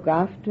need to look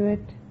after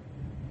it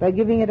by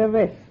giving it a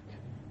rest,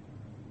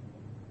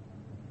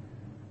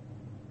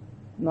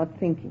 not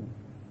thinking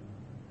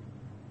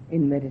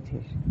in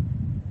meditation.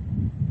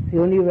 The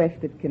only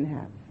rest it can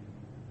have.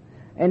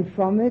 And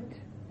from it,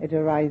 it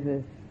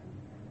arises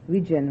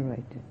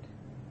regenerated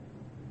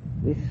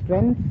with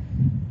strength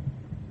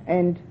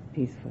and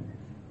peacefulness.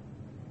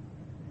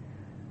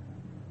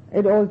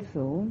 It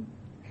also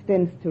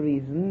stands to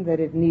reason that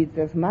it needs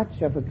as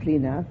much of a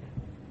clean-up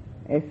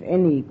as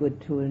any good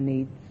tool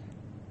needs.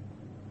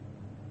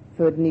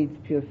 So it needs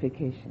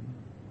purification.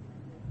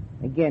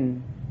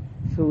 Again,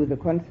 through the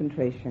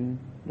concentration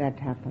that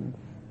happens,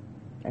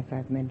 as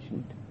I've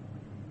mentioned.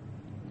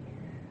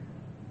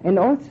 And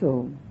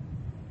also,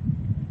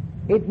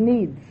 it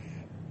needs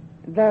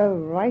the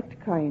right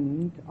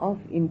kind of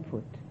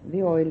input,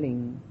 the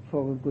oiling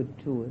for a good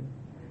tool.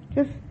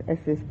 Just as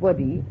this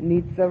body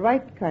needs the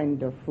right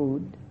kind of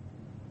food,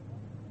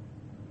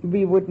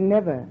 we would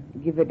never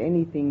give it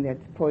anything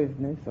that's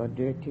poisonous or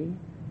dirty.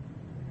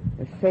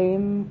 The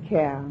same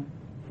care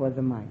for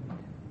the mind,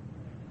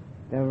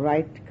 the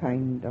right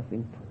kind of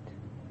input.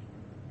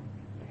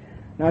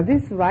 Now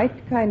this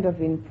right kind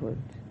of input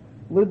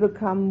will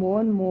become more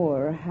and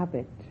more a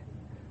habit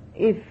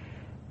if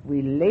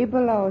we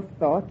label our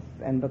thoughts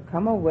and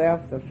become aware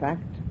of the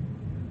fact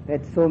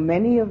that so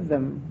many of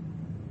them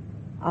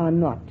are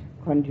not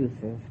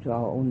conducive to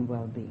our own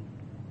well-being.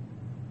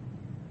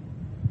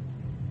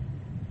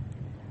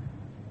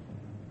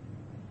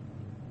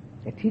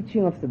 The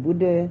teaching of the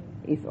Buddha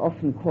is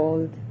often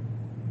called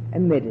a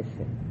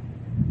medicine,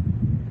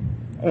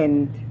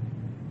 and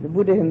the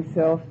Buddha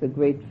himself, the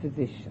great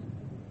physician.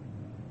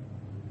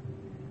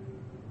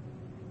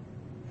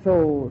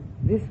 So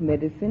this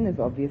medicine is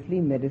obviously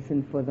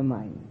medicine for the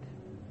mind.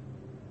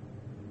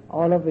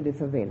 All of it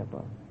is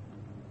available.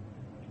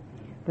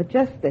 But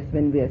just as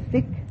when we are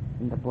sick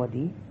in the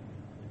body,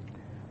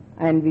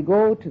 and we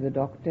go to the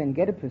doctor and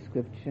get a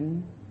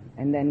prescription,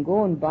 and then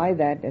go and buy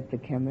that at the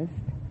chemist,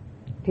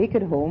 take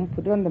it home,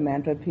 put it on the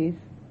mantelpiece,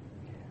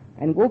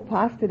 and go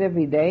past it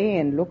every day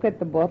and look at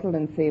the bottle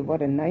and say,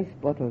 what a nice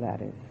bottle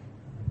that is.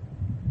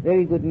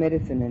 Very good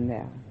medicine in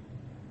there.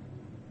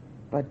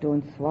 But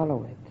don't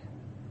swallow it.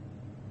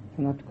 It's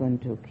not going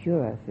to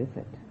cure us, is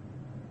it?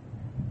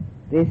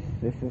 This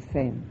is the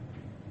same.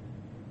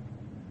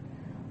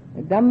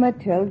 The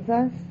Dhamma tells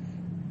us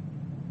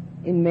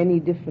in many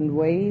different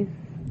ways,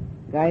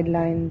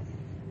 guidelines,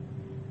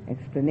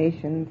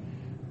 explanations,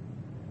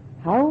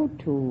 how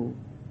to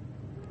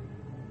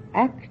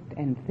act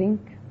and think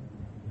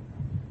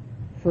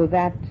so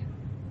that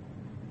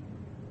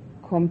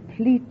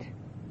complete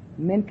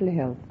mental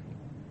health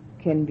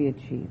can be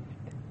achieved.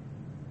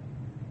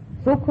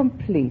 So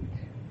complete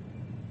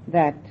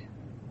that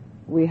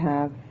we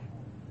have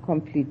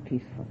complete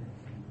peacefulness.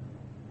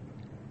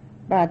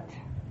 But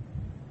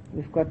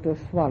we've got to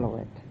swallow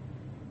it.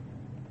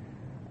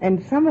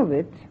 And some of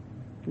it,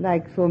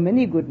 like so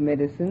many good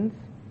medicines,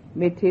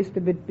 may taste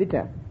a bit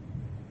bitter.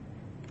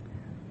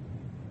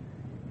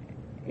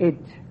 It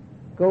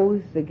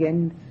goes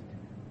against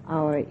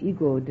our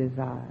ego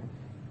desires.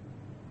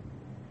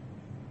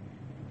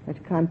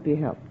 It can't be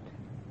helped.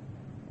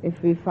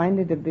 If we find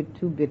it a bit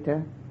too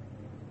bitter,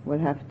 we'll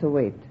have to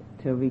wait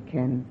till we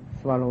can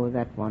swallow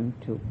that one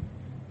too.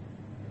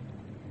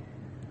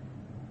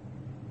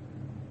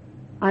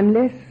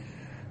 Unless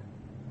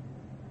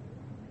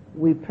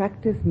we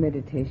practice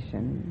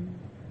meditation,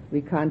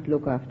 we can't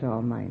look after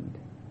our mind.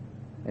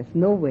 There's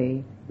no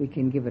way we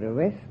can give it a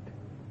rest,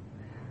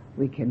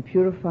 we can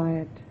purify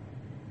it,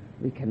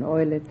 we can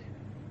oil it,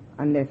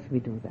 unless we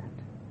do that.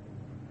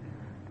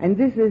 And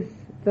this is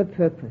the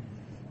purpose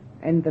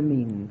and the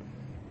means.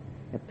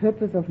 The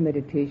purpose of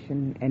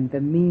meditation and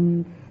the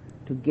means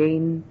to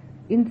gain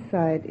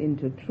insight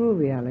into true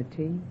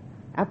reality,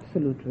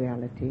 absolute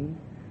reality,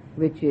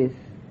 which is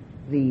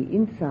the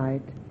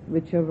insight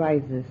which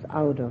arises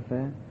out of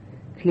a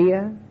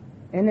clear,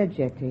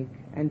 energetic,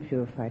 and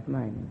purified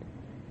mind.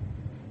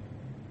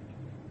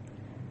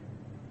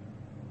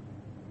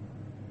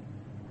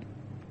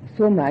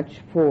 So much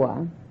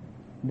for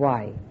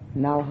why.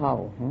 Now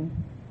how?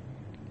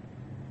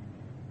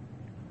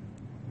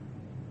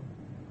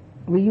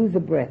 We use a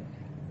breath.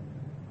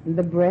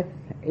 The breath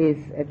is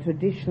a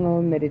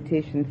traditional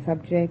meditation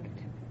subject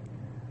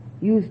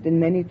used in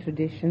many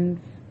traditions.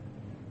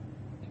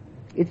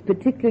 It's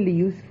particularly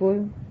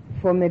useful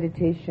for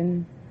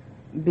meditation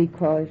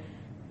because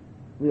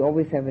we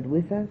always have it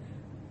with us,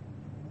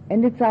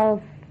 and it's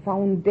our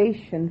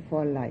foundation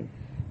for life.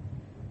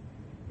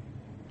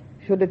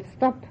 Should it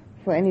stop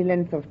for any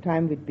length of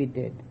time, we'd be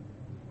dead.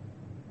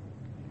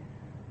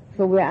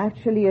 So we're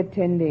actually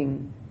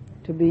attending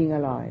to being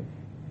alive.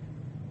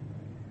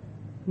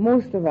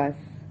 Most of us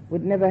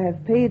would never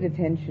have paid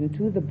attention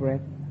to the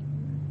breath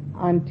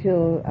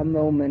until a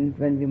moment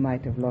when we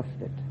might have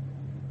lost it.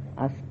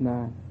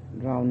 Asthma,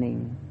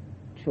 drowning,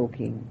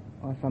 choking,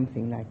 or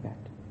something like that.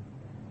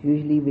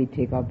 Usually we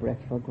take our breath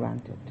for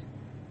granted.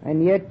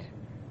 And yet,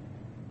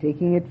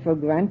 taking it for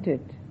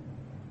granted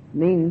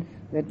means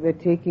that we're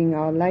taking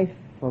our life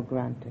for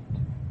granted.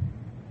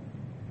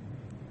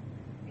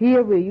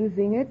 Here we're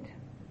using it,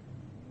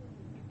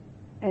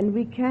 and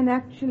we can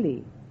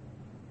actually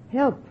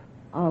help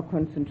our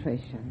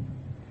concentration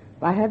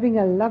by having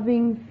a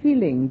loving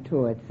feeling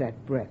towards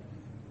that breath,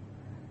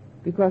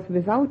 because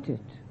without it,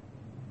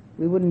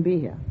 we wouldn't be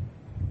here.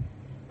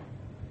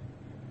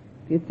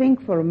 If you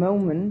think for a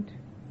moment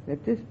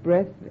that this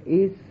breath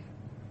is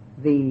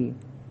the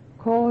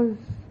cause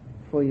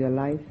for your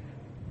life,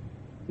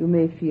 you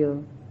may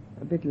feel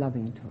a bit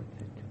loving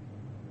towards it.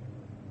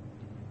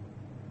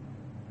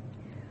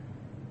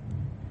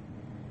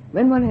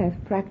 When one has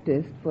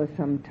practiced for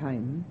some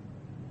time,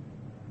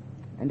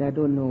 and I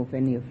don't know if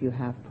any of you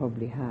have,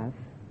 probably have,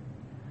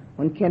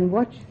 one can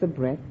watch the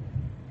breath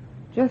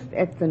just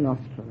at the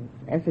nostrils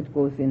as it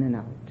goes in and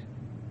out.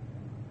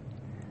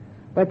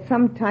 But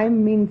some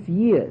time means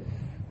years,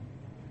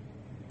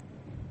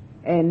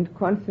 and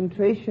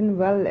concentration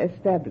well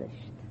established.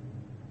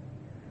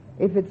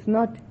 If it's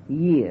not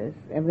years,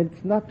 if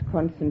it's not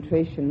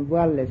concentration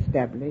well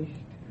established,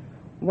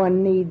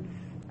 one needs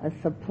a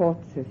support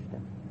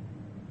system.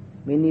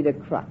 We need a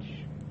crutch.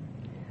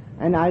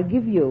 And I'll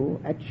give you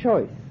a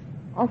choice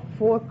of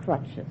 4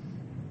 crutches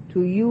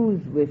to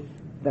use with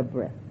the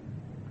breath.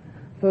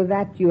 so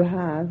that you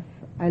have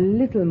a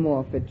little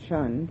more of a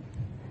chance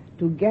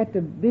to get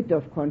a bit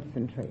of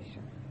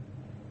concentration.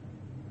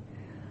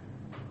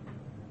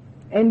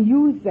 And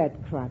use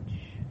that crutch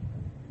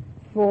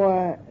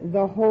for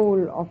the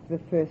whole of the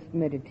first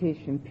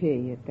meditation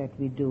period that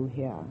we do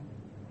here.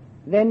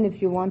 Then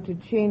if you want to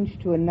change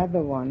to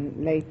another one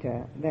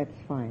later, that's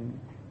fine.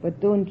 But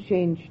don't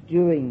change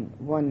during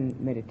one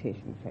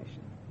meditation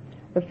session.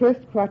 The first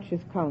crutch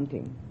is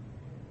counting.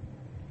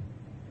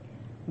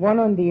 1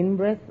 on the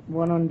in-breath,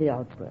 1 on the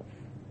out-breath.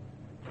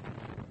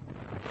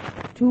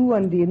 2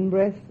 on the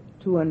in-breath,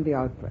 2 on the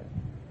out-breath.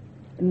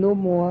 No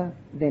more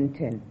than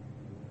 10.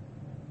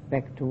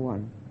 Back to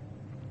 1.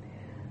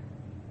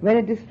 When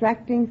a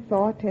distracting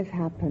thought has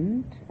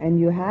happened and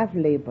you have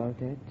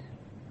labeled it,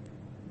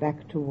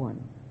 back to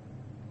 1.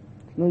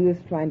 It's no use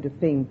trying to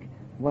think,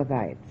 was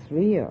I at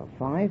 3 or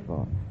 5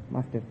 or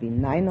must have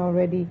been 9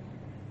 already?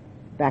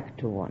 Back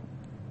to 1.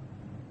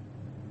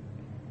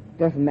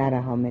 Doesn't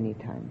matter how many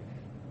times.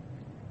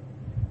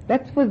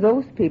 That's for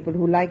those people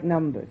who like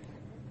numbers.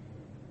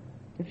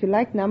 If you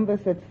like numbers,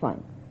 that's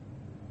fine.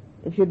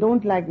 If you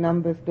don't like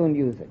numbers, don't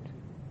use it.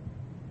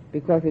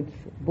 Because it's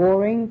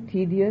boring,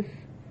 tedious,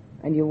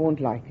 and you won't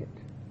like it.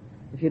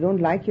 If you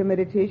don't like your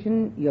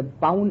meditation, you're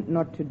bound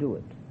not to do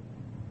it.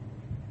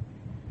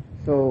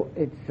 So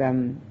it's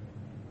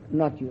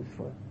not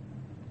useful.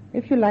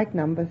 If you like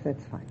numbers,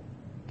 that's fine.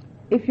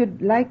 If you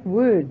like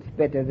words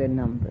better than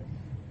numbers,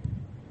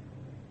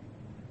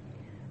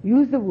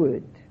 use the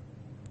word,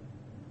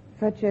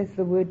 such as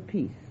the word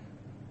peace.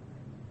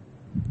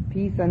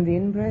 Peace on the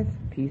in-breath,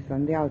 peace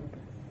on the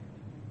out-breath.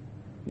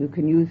 You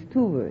can use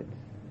 2 words,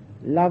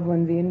 love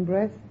on the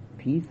in-breath,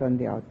 peace on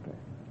the out-breath.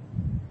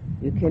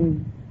 You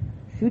can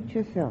suit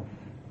yourself.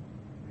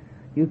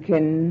 You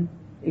can,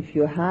 if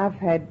you have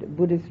had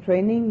Buddhist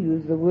training,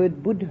 use the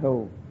word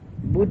Buddho.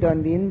 Bud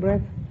on the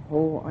in-breath,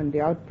 Ho on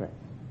the out-breath.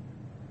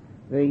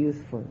 Very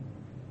useful.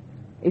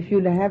 If you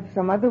have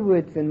some other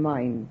words in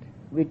mind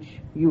which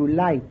you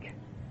like,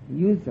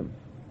 use them.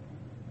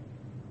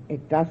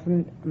 It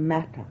doesn't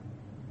matter.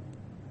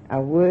 A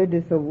word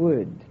is a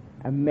word.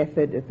 A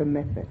method is a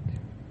method.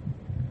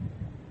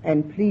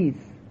 And please,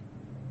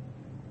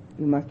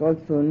 you must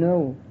also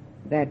know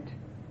that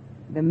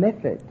the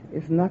method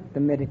is not the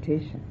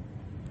meditation.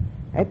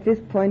 At this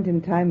point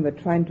in time, we're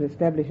trying to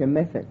establish a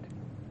method.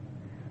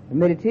 The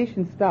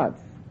meditation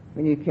starts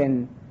when you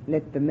can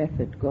let the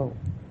method go.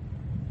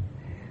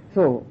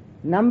 So,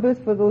 numbers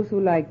for those who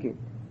like it,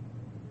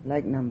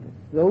 like numbers.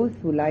 Those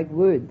who like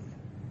words,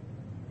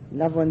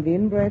 love on the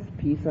in-breath,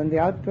 peace on the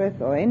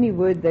out-breath, or any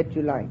word that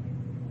you like.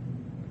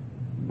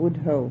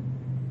 Buddho,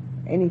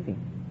 anything.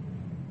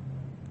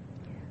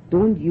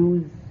 Don't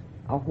use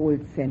a whole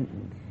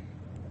sentence.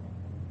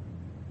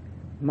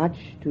 Much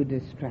too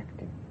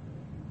distracting.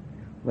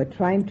 We're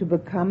trying to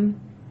become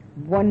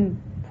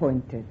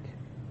one-pointed.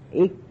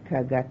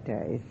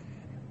 Ekagata is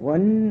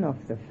one of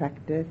the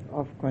factors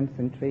of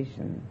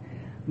concentration.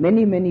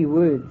 Many, many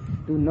words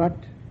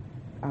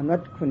are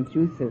not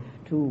conducive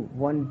to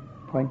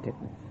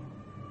one-pointedness.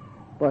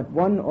 But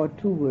 1 or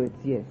 2 words,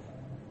 yes,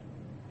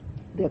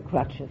 they're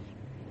crutches.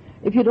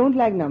 If you don't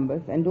like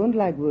numbers and don't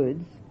like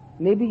words,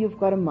 maybe you've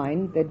got a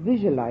mind that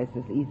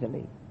visualizes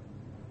easily.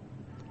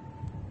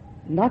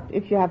 Not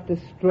if you have to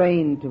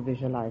strain to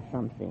visualize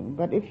something,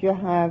 but if you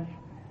have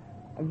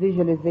a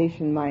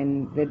visualization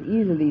mind that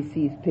easily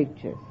sees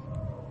pictures.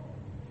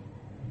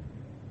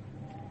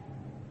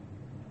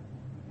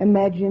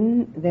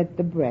 Imagine that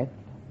the breath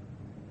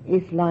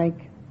is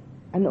like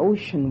an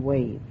ocean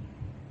wave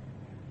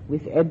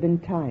with ebb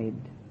and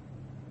tide,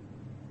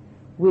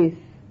 with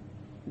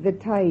the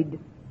tide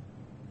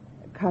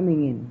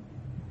coming in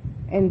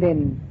and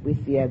then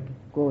with the ebb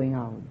going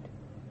out.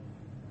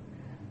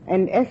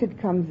 And as it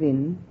comes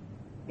in,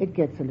 it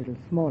gets a little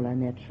smaller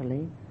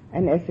naturally,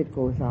 and as it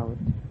goes out,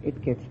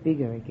 it gets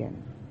bigger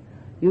again.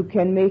 You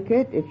can make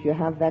it, if you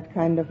have that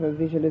kind of a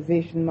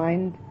visualization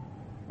mind,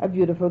 a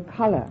beautiful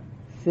color,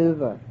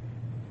 silver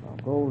or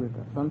gold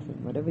or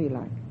something, whatever you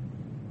like.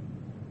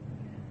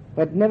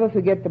 But never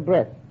forget the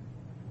breath.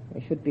 They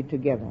should be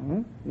together.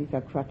 These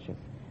are crutches.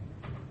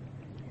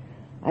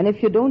 And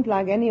if you don't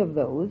like any of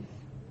those,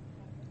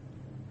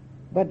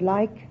 but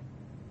like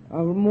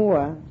or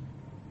more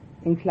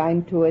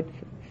inclined towards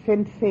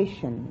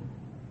sensation,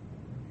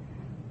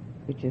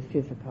 which is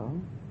physical,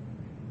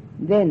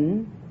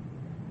 then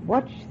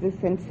watch the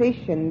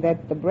sensation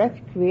that the breath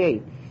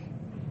creates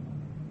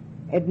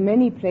at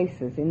many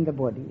places in the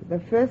body. The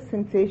first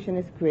sensation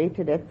is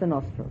created at the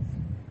nostrils.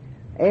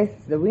 As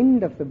the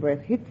wind of the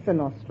breath hits the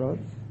nostrils,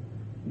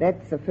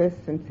 that's the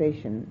first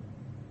sensation.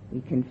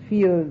 You can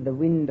feel the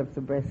wind of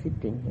the breath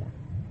hitting here.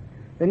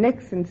 The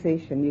next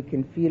sensation you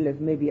can feel is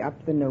maybe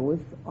up the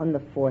nose, on the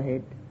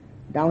forehead,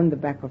 down the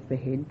back of the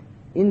head,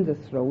 in the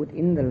throat,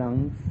 in the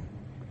lungs,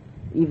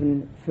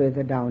 even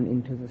further down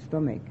into the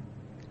stomach.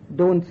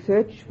 Don't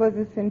search for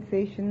the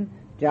sensation,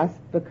 just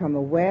become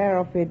aware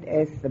of it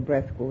as the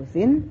breath goes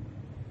in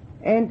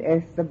and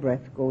as the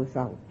breath goes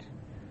out.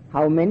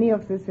 How many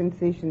of the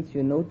sensations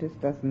you notice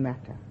doesn't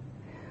matter.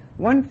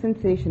 one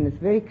sensation is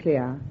very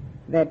clear,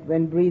 that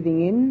when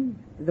breathing in,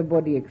 the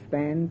body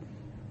expands.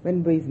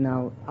 When breathing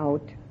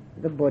out,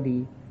 the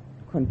body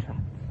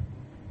contracts.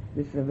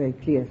 This is a very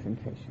clear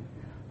sensation.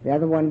 The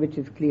other one which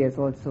is clear is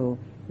also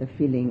the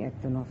feeling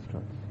at the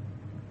nostrils.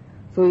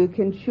 So you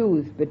can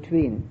choose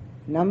between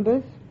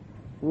numbers,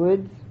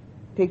 words,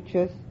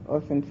 pictures,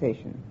 or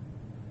sensation.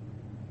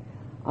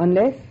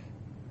 Unless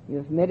you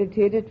have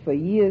meditated for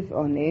years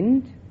on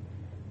end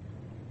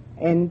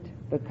and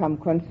become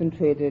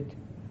concentrated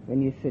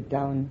when you sit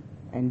down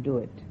and do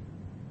it.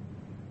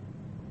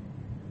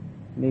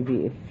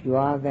 Maybe if you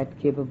are that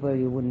capable,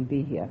 you wouldn't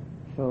be here.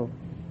 So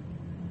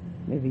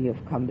maybe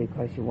you've come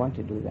because you want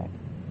to do that.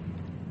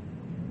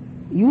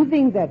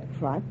 Using that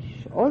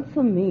crutch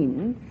also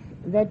means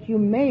that you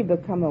may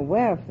become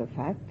aware of the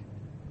fact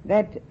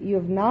that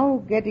you're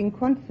now getting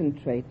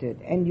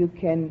concentrated and you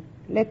can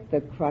let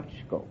the crutch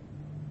go.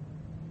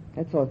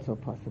 That's also a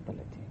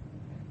possibility.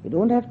 You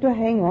don't have to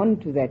hang on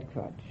to that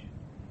crutch.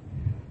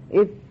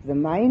 If the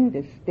mind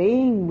is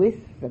staying with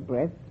the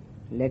breath,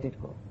 let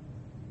it go.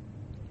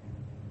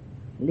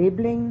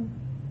 Labeling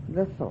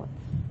the thoughts.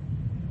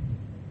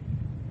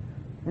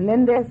 And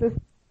then there's this,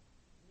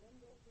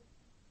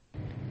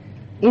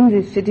 in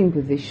this sitting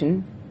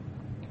position,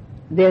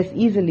 there's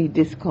easily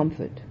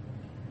discomfort.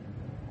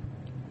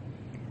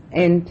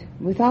 And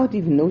without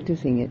even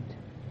noticing it,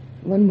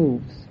 one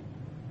moves.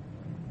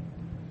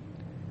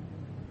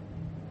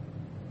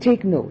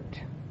 Take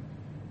note.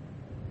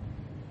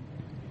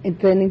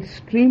 It's an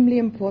extremely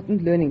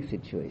important learning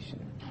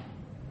situation.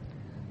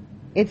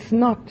 It's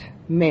not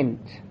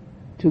meant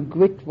to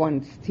grit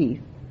one's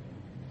teeth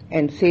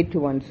and say to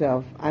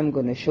oneself, I'm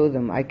going to show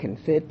them I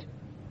can sit.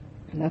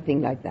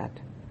 Nothing like that.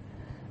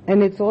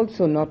 And it's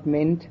also not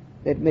meant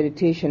that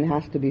meditation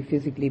has to be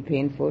physically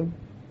painful.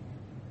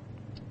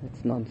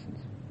 That's nonsense.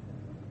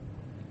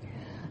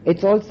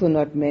 It's also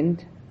not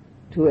meant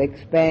to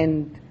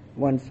expand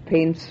one's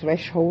pain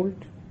threshold.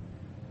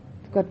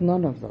 It's got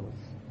none of those.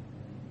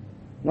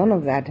 None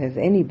of that has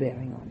any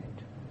bearing on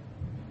it.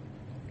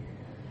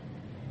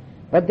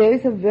 But there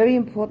is a very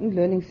important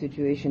learning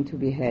situation to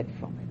be had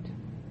from it.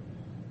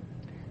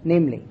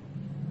 Namely,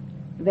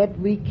 that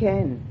we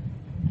can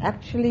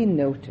actually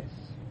notice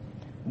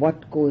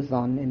what goes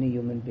on in a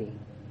human being.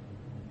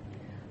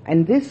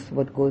 And this,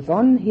 what goes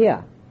on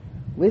here,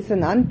 with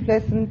an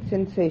unpleasant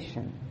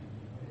sensation,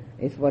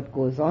 is what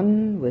goes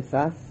on with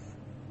us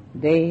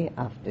day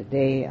after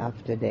day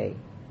after day,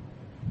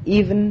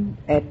 even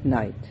at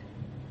night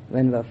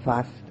when we're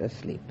fast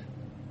asleep.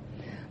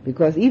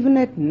 Because even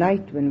at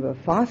night when we're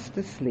fast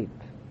asleep,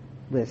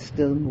 we're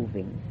still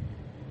moving.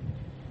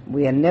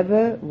 We are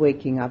never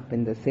waking up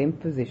in the same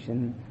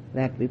position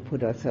that we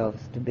put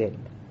ourselves to bed.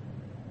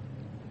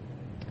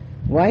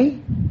 Why?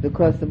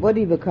 Because the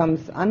body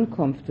becomes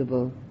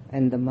uncomfortable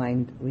and the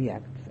mind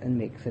reacts and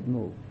makes it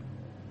move.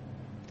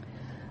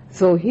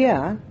 So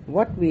here,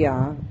 what we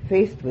are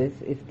faced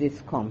with is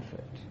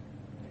discomfort.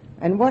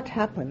 And what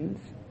happens,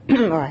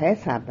 or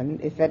has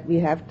happened, is that we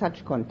have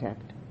touch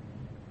contact.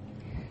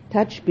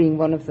 Touch being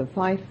one of the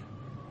 5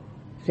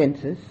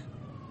 senses.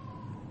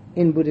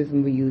 In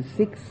Buddhism we use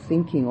 6,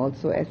 thinking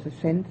also as a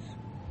sense.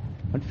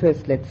 But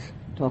first let's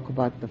talk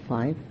about the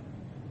 5.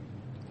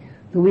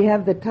 So we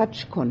have the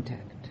touch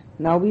contact.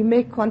 Now we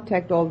make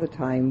contact all the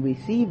time. We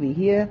see, we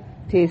hear,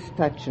 taste,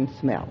 touch and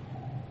smell.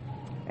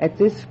 At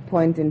this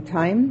point in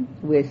time,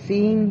 we're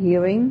seeing,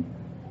 hearing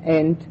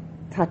and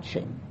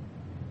touching.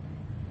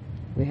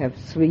 We have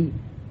 3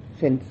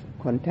 sense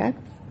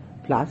contacts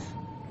plus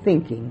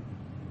thinking,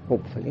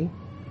 hopefully.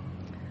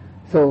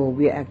 So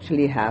we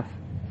actually have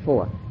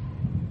 4.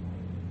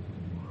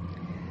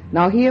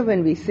 Now here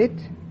when we sit,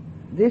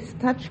 this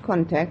touch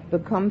contact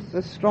becomes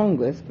the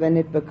strongest when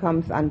it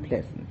becomes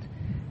unpleasant.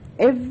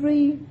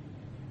 Every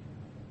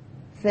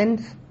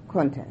sense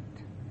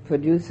contact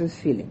produces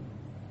feeling.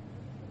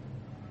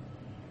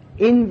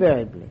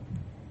 Invariably.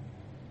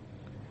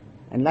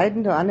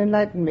 Enlightened or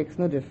unenlightened makes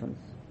no difference.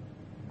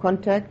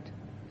 Contact,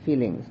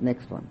 feelings,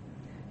 next one.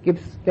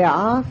 There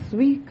are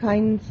 3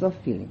 kinds of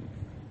feelings.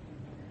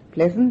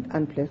 Pleasant,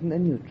 unpleasant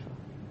and neutral.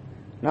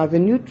 Now the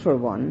neutral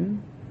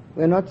one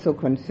we're not so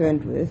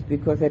concerned with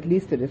because at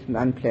least it isn't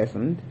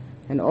unpleasant,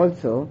 and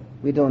also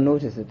we don't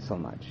notice it so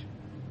much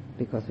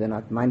because we're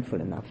not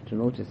mindful enough to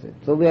notice it.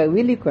 So we are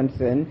really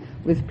concerned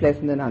with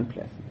pleasant and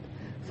unpleasant.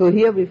 So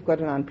here we've got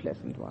an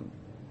unpleasant one.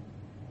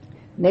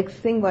 Next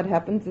thing what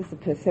happens is the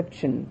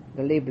perception,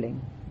 the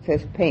labeling. It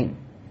says pain.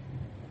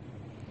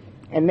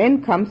 And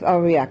then comes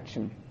our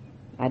reaction.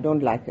 I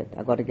don't like it.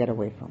 I've got to get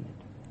away from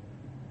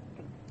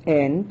it.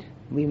 And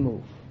we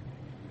move.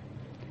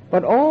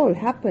 But all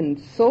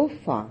happened so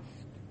fast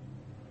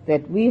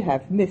that we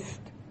have missed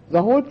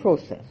the whole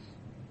process,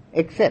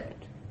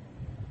 except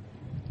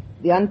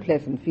the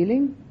unpleasant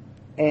feeling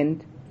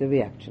and the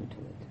reaction to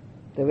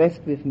it. The rest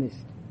we've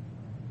missed.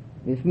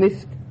 We've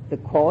missed the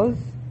cause,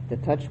 the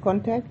touch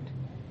contact.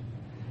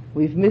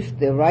 We've missed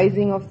the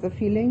rising of the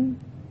feeling,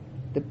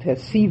 the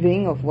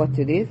perceiving of what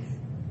it is.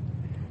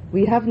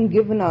 We haven't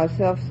given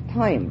ourselves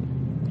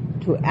time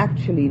to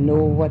actually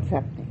know what's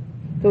happening.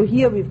 So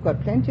here we've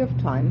got plenty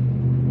of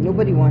time.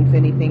 Nobody wants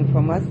anything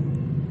from us.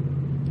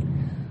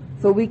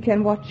 So we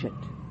can watch it.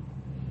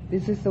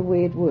 This is the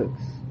way it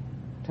works.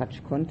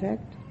 Touch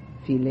contact,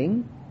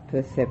 feeling,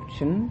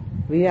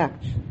 perception,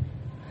 reaction.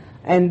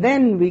 And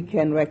then we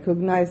can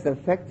recognize the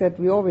fact that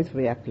we always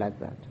react like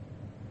that.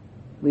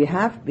 We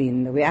have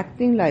been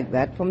reacting like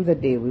that from the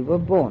day we were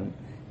born.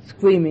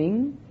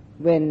 Screaming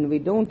when we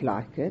don't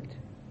like it,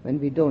 when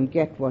we don't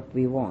get what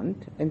we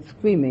want, and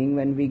screaming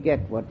when we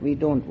get what we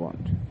don't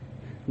want.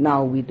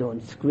 Now we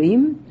don't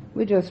scream,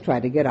 we just try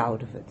to get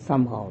out of it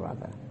somehow or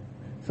other.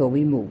 So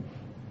we move.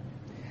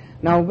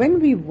 Now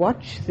when we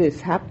watch this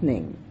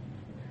happening,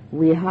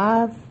 we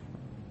have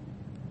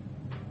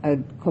a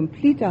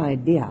complete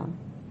idea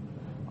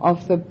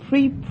of the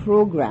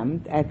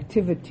pre-programmed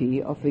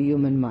activity of the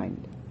human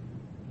mind.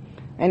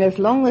 And as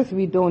long as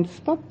we don't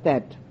stop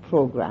that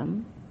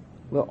program,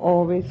 we're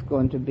always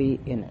going to be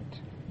in it.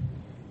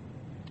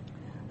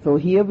 So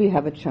here we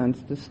have a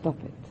chance to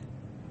stop it.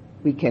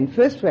 We can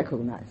first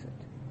recognize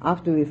it.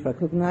 After we've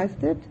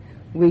recognized it,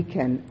 we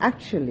can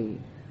actually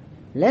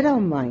let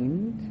our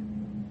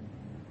mind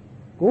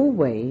go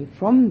away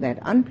from that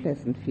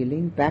unpleasant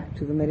feeling back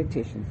to the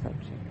meditation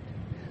subject.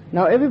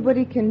 Now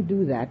everybody can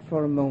do that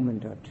for a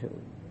moment or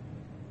two.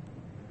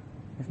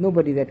 There's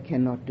nobody that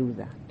cannot do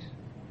that.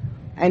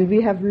 And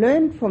we have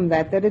learned from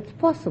that it's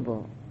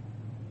possible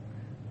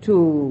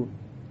to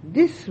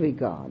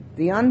disregard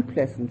the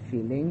unpleasant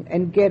feeling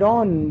and get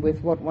on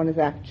with what one is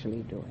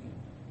actually doing.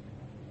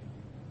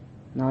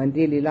 Now in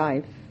daily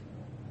life,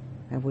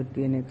 that would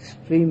be an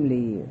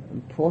extremely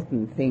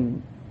important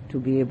thing to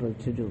be able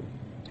to do.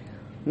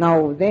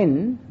 Now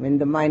then, when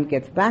the mind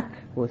goes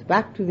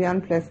back to the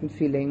unpleasant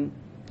feeling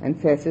and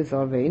says, it's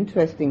all very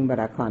interesting, but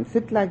I can't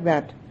sit like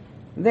that,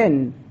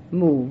 then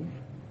move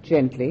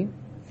gently,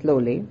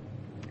 slowly,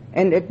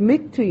 and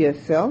admit to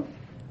yourself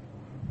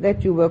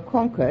that you were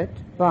conquered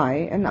by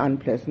an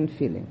unpleasant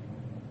feeling.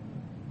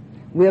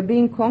 We are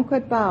being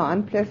conquered by our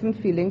unpleasant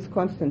feelings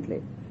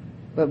constantly,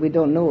 but we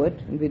don't know it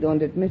and we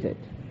don't admit it.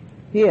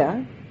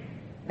 Here,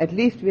 at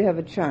least we have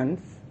a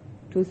chance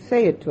to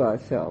say it to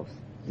ourselves.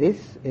 This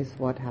is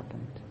what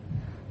happened.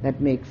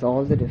 That makes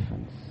all the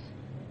difference.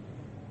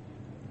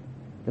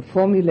 The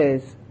formula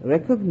is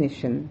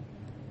recognition,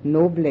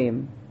 no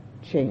blame,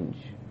 change.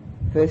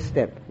 First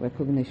step,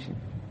 recognition.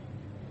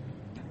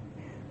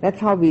 That's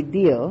how we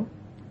deal,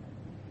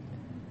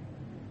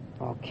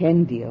 or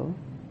can deal,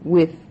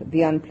 with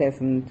the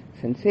unpleasant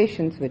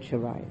sensations which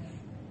arise.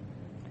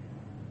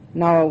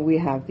 Now we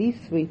have these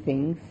three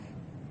things.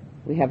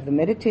 We have the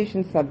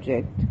meditation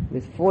subject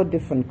with 4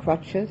 different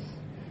crutches.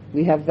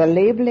 We have the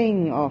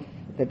labeling of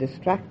the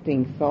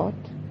distracting thought,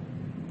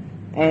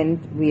 and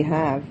we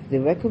have the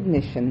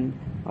recognition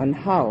on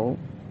how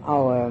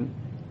our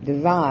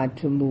desire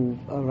to move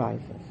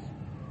arises.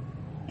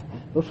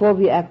 Before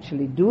we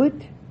actually do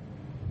it,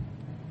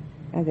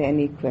 are there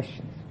any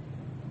questions?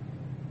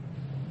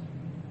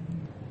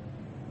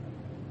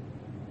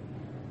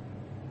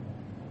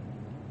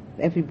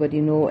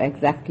 Everybody know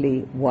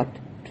exactly what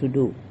to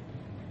do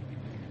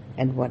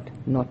and what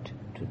not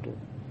to do.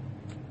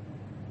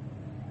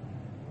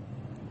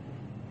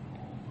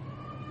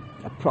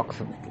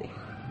 Approximately.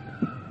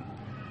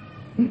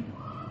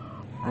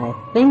 I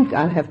think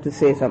I'll have to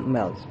say something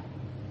else.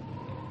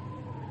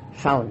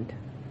 Sound.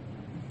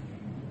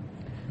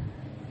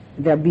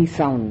 There'll be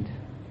sound,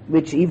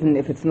 which even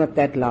if it's not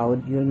that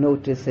loud, you'll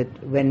notice it.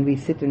 When we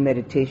sit in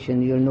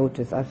meditation, you'll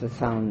notice other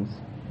sounds.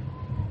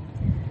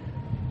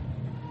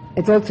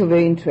 It's also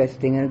very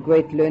interesting and a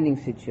great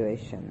learning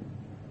situation,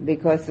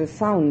 because the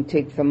sound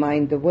takes the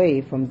mind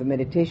away from the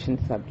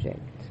meditation subject.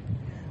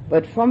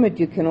 But from it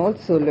you can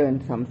also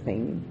learn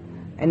something,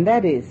 and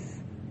that is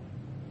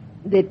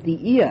that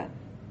the ear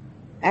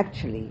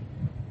actually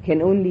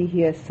can only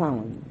hear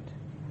sound.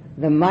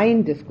 The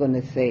mind is going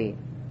to say,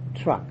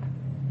 truck.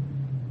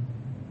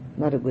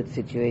 Not a good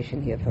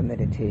situation here for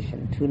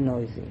meditation, too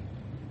noisy.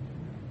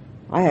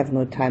 I have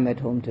no time at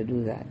home to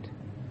do that.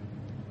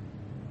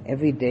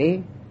 Every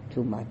day,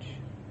 too much.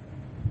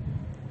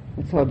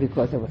 It's all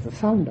because there was a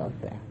sound out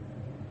there.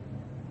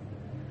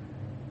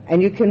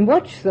 And you can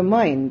watch the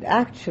mind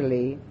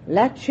actually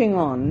latching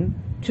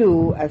on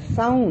to a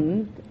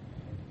sound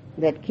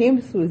that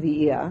came through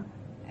the ear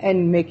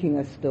and making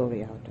a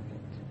story out of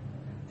it.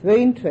 It's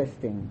very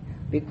interesting,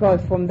 because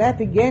from that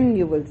again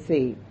you will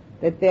see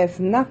that there's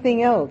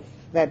nothing else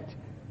that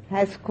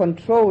has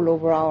control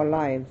over our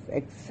lives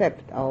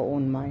except our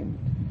own mind.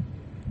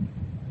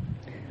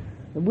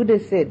 The Buddha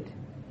said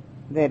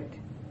that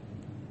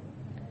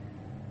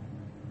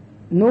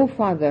no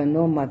father,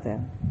 no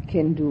mother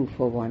can do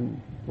for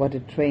one what a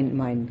trained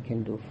mind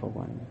can do for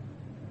one.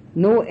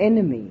 No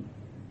enemy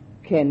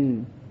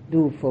can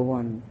do for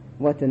one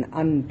what an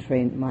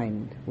untrained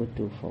mind would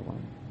do for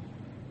one.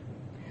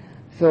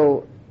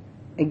 So,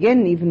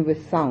 again, even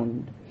with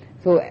sound.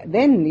 So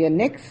then your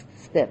next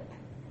step,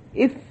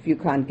 if you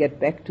can't get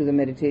back to the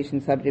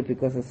meditation subject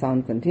because the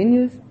sound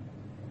continues,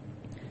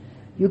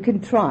 you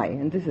can try,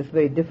 and this is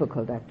very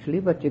difficult actually,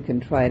 but you can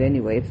try it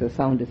anyway if the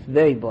sound is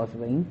very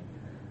bothering.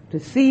 to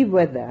see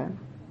whether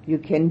you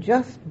can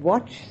just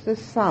watch the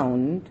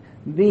sound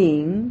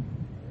being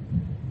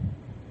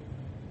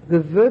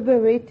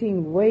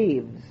reverberating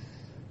waves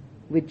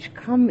which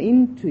come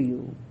into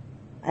you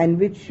and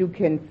which you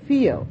can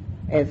feel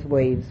as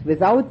waves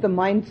without the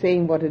mind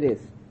saying what it is.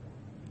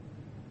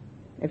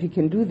 If you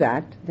can do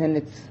that, then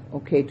it's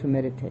okay to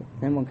meditate.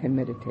 Then one can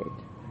meditate.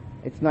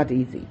 It's not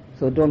easy.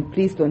 So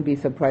please don't be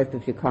surprised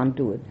if you can't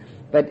do it.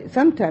 But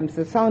sometimes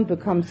the sound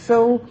becomes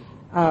so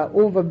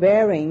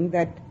overbearing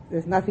that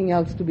there's nothing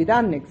else to be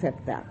done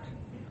except that.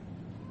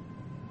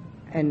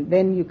 And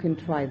then you can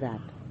try that.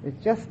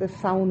 It's just a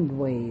sound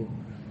wave,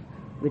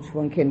 which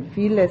one can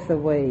feel as a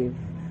wave.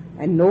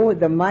 And know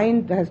the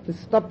mind has to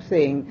stop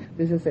saying,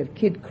 this is a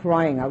kid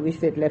crying, I wish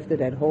they'd left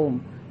it at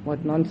home.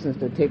 What nonsense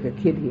to take a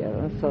kid here,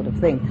 that sort of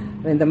thing.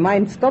 When the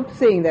mind stops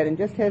saying that and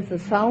just has a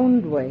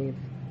sound wave,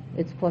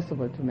 it's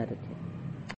possible to meditate.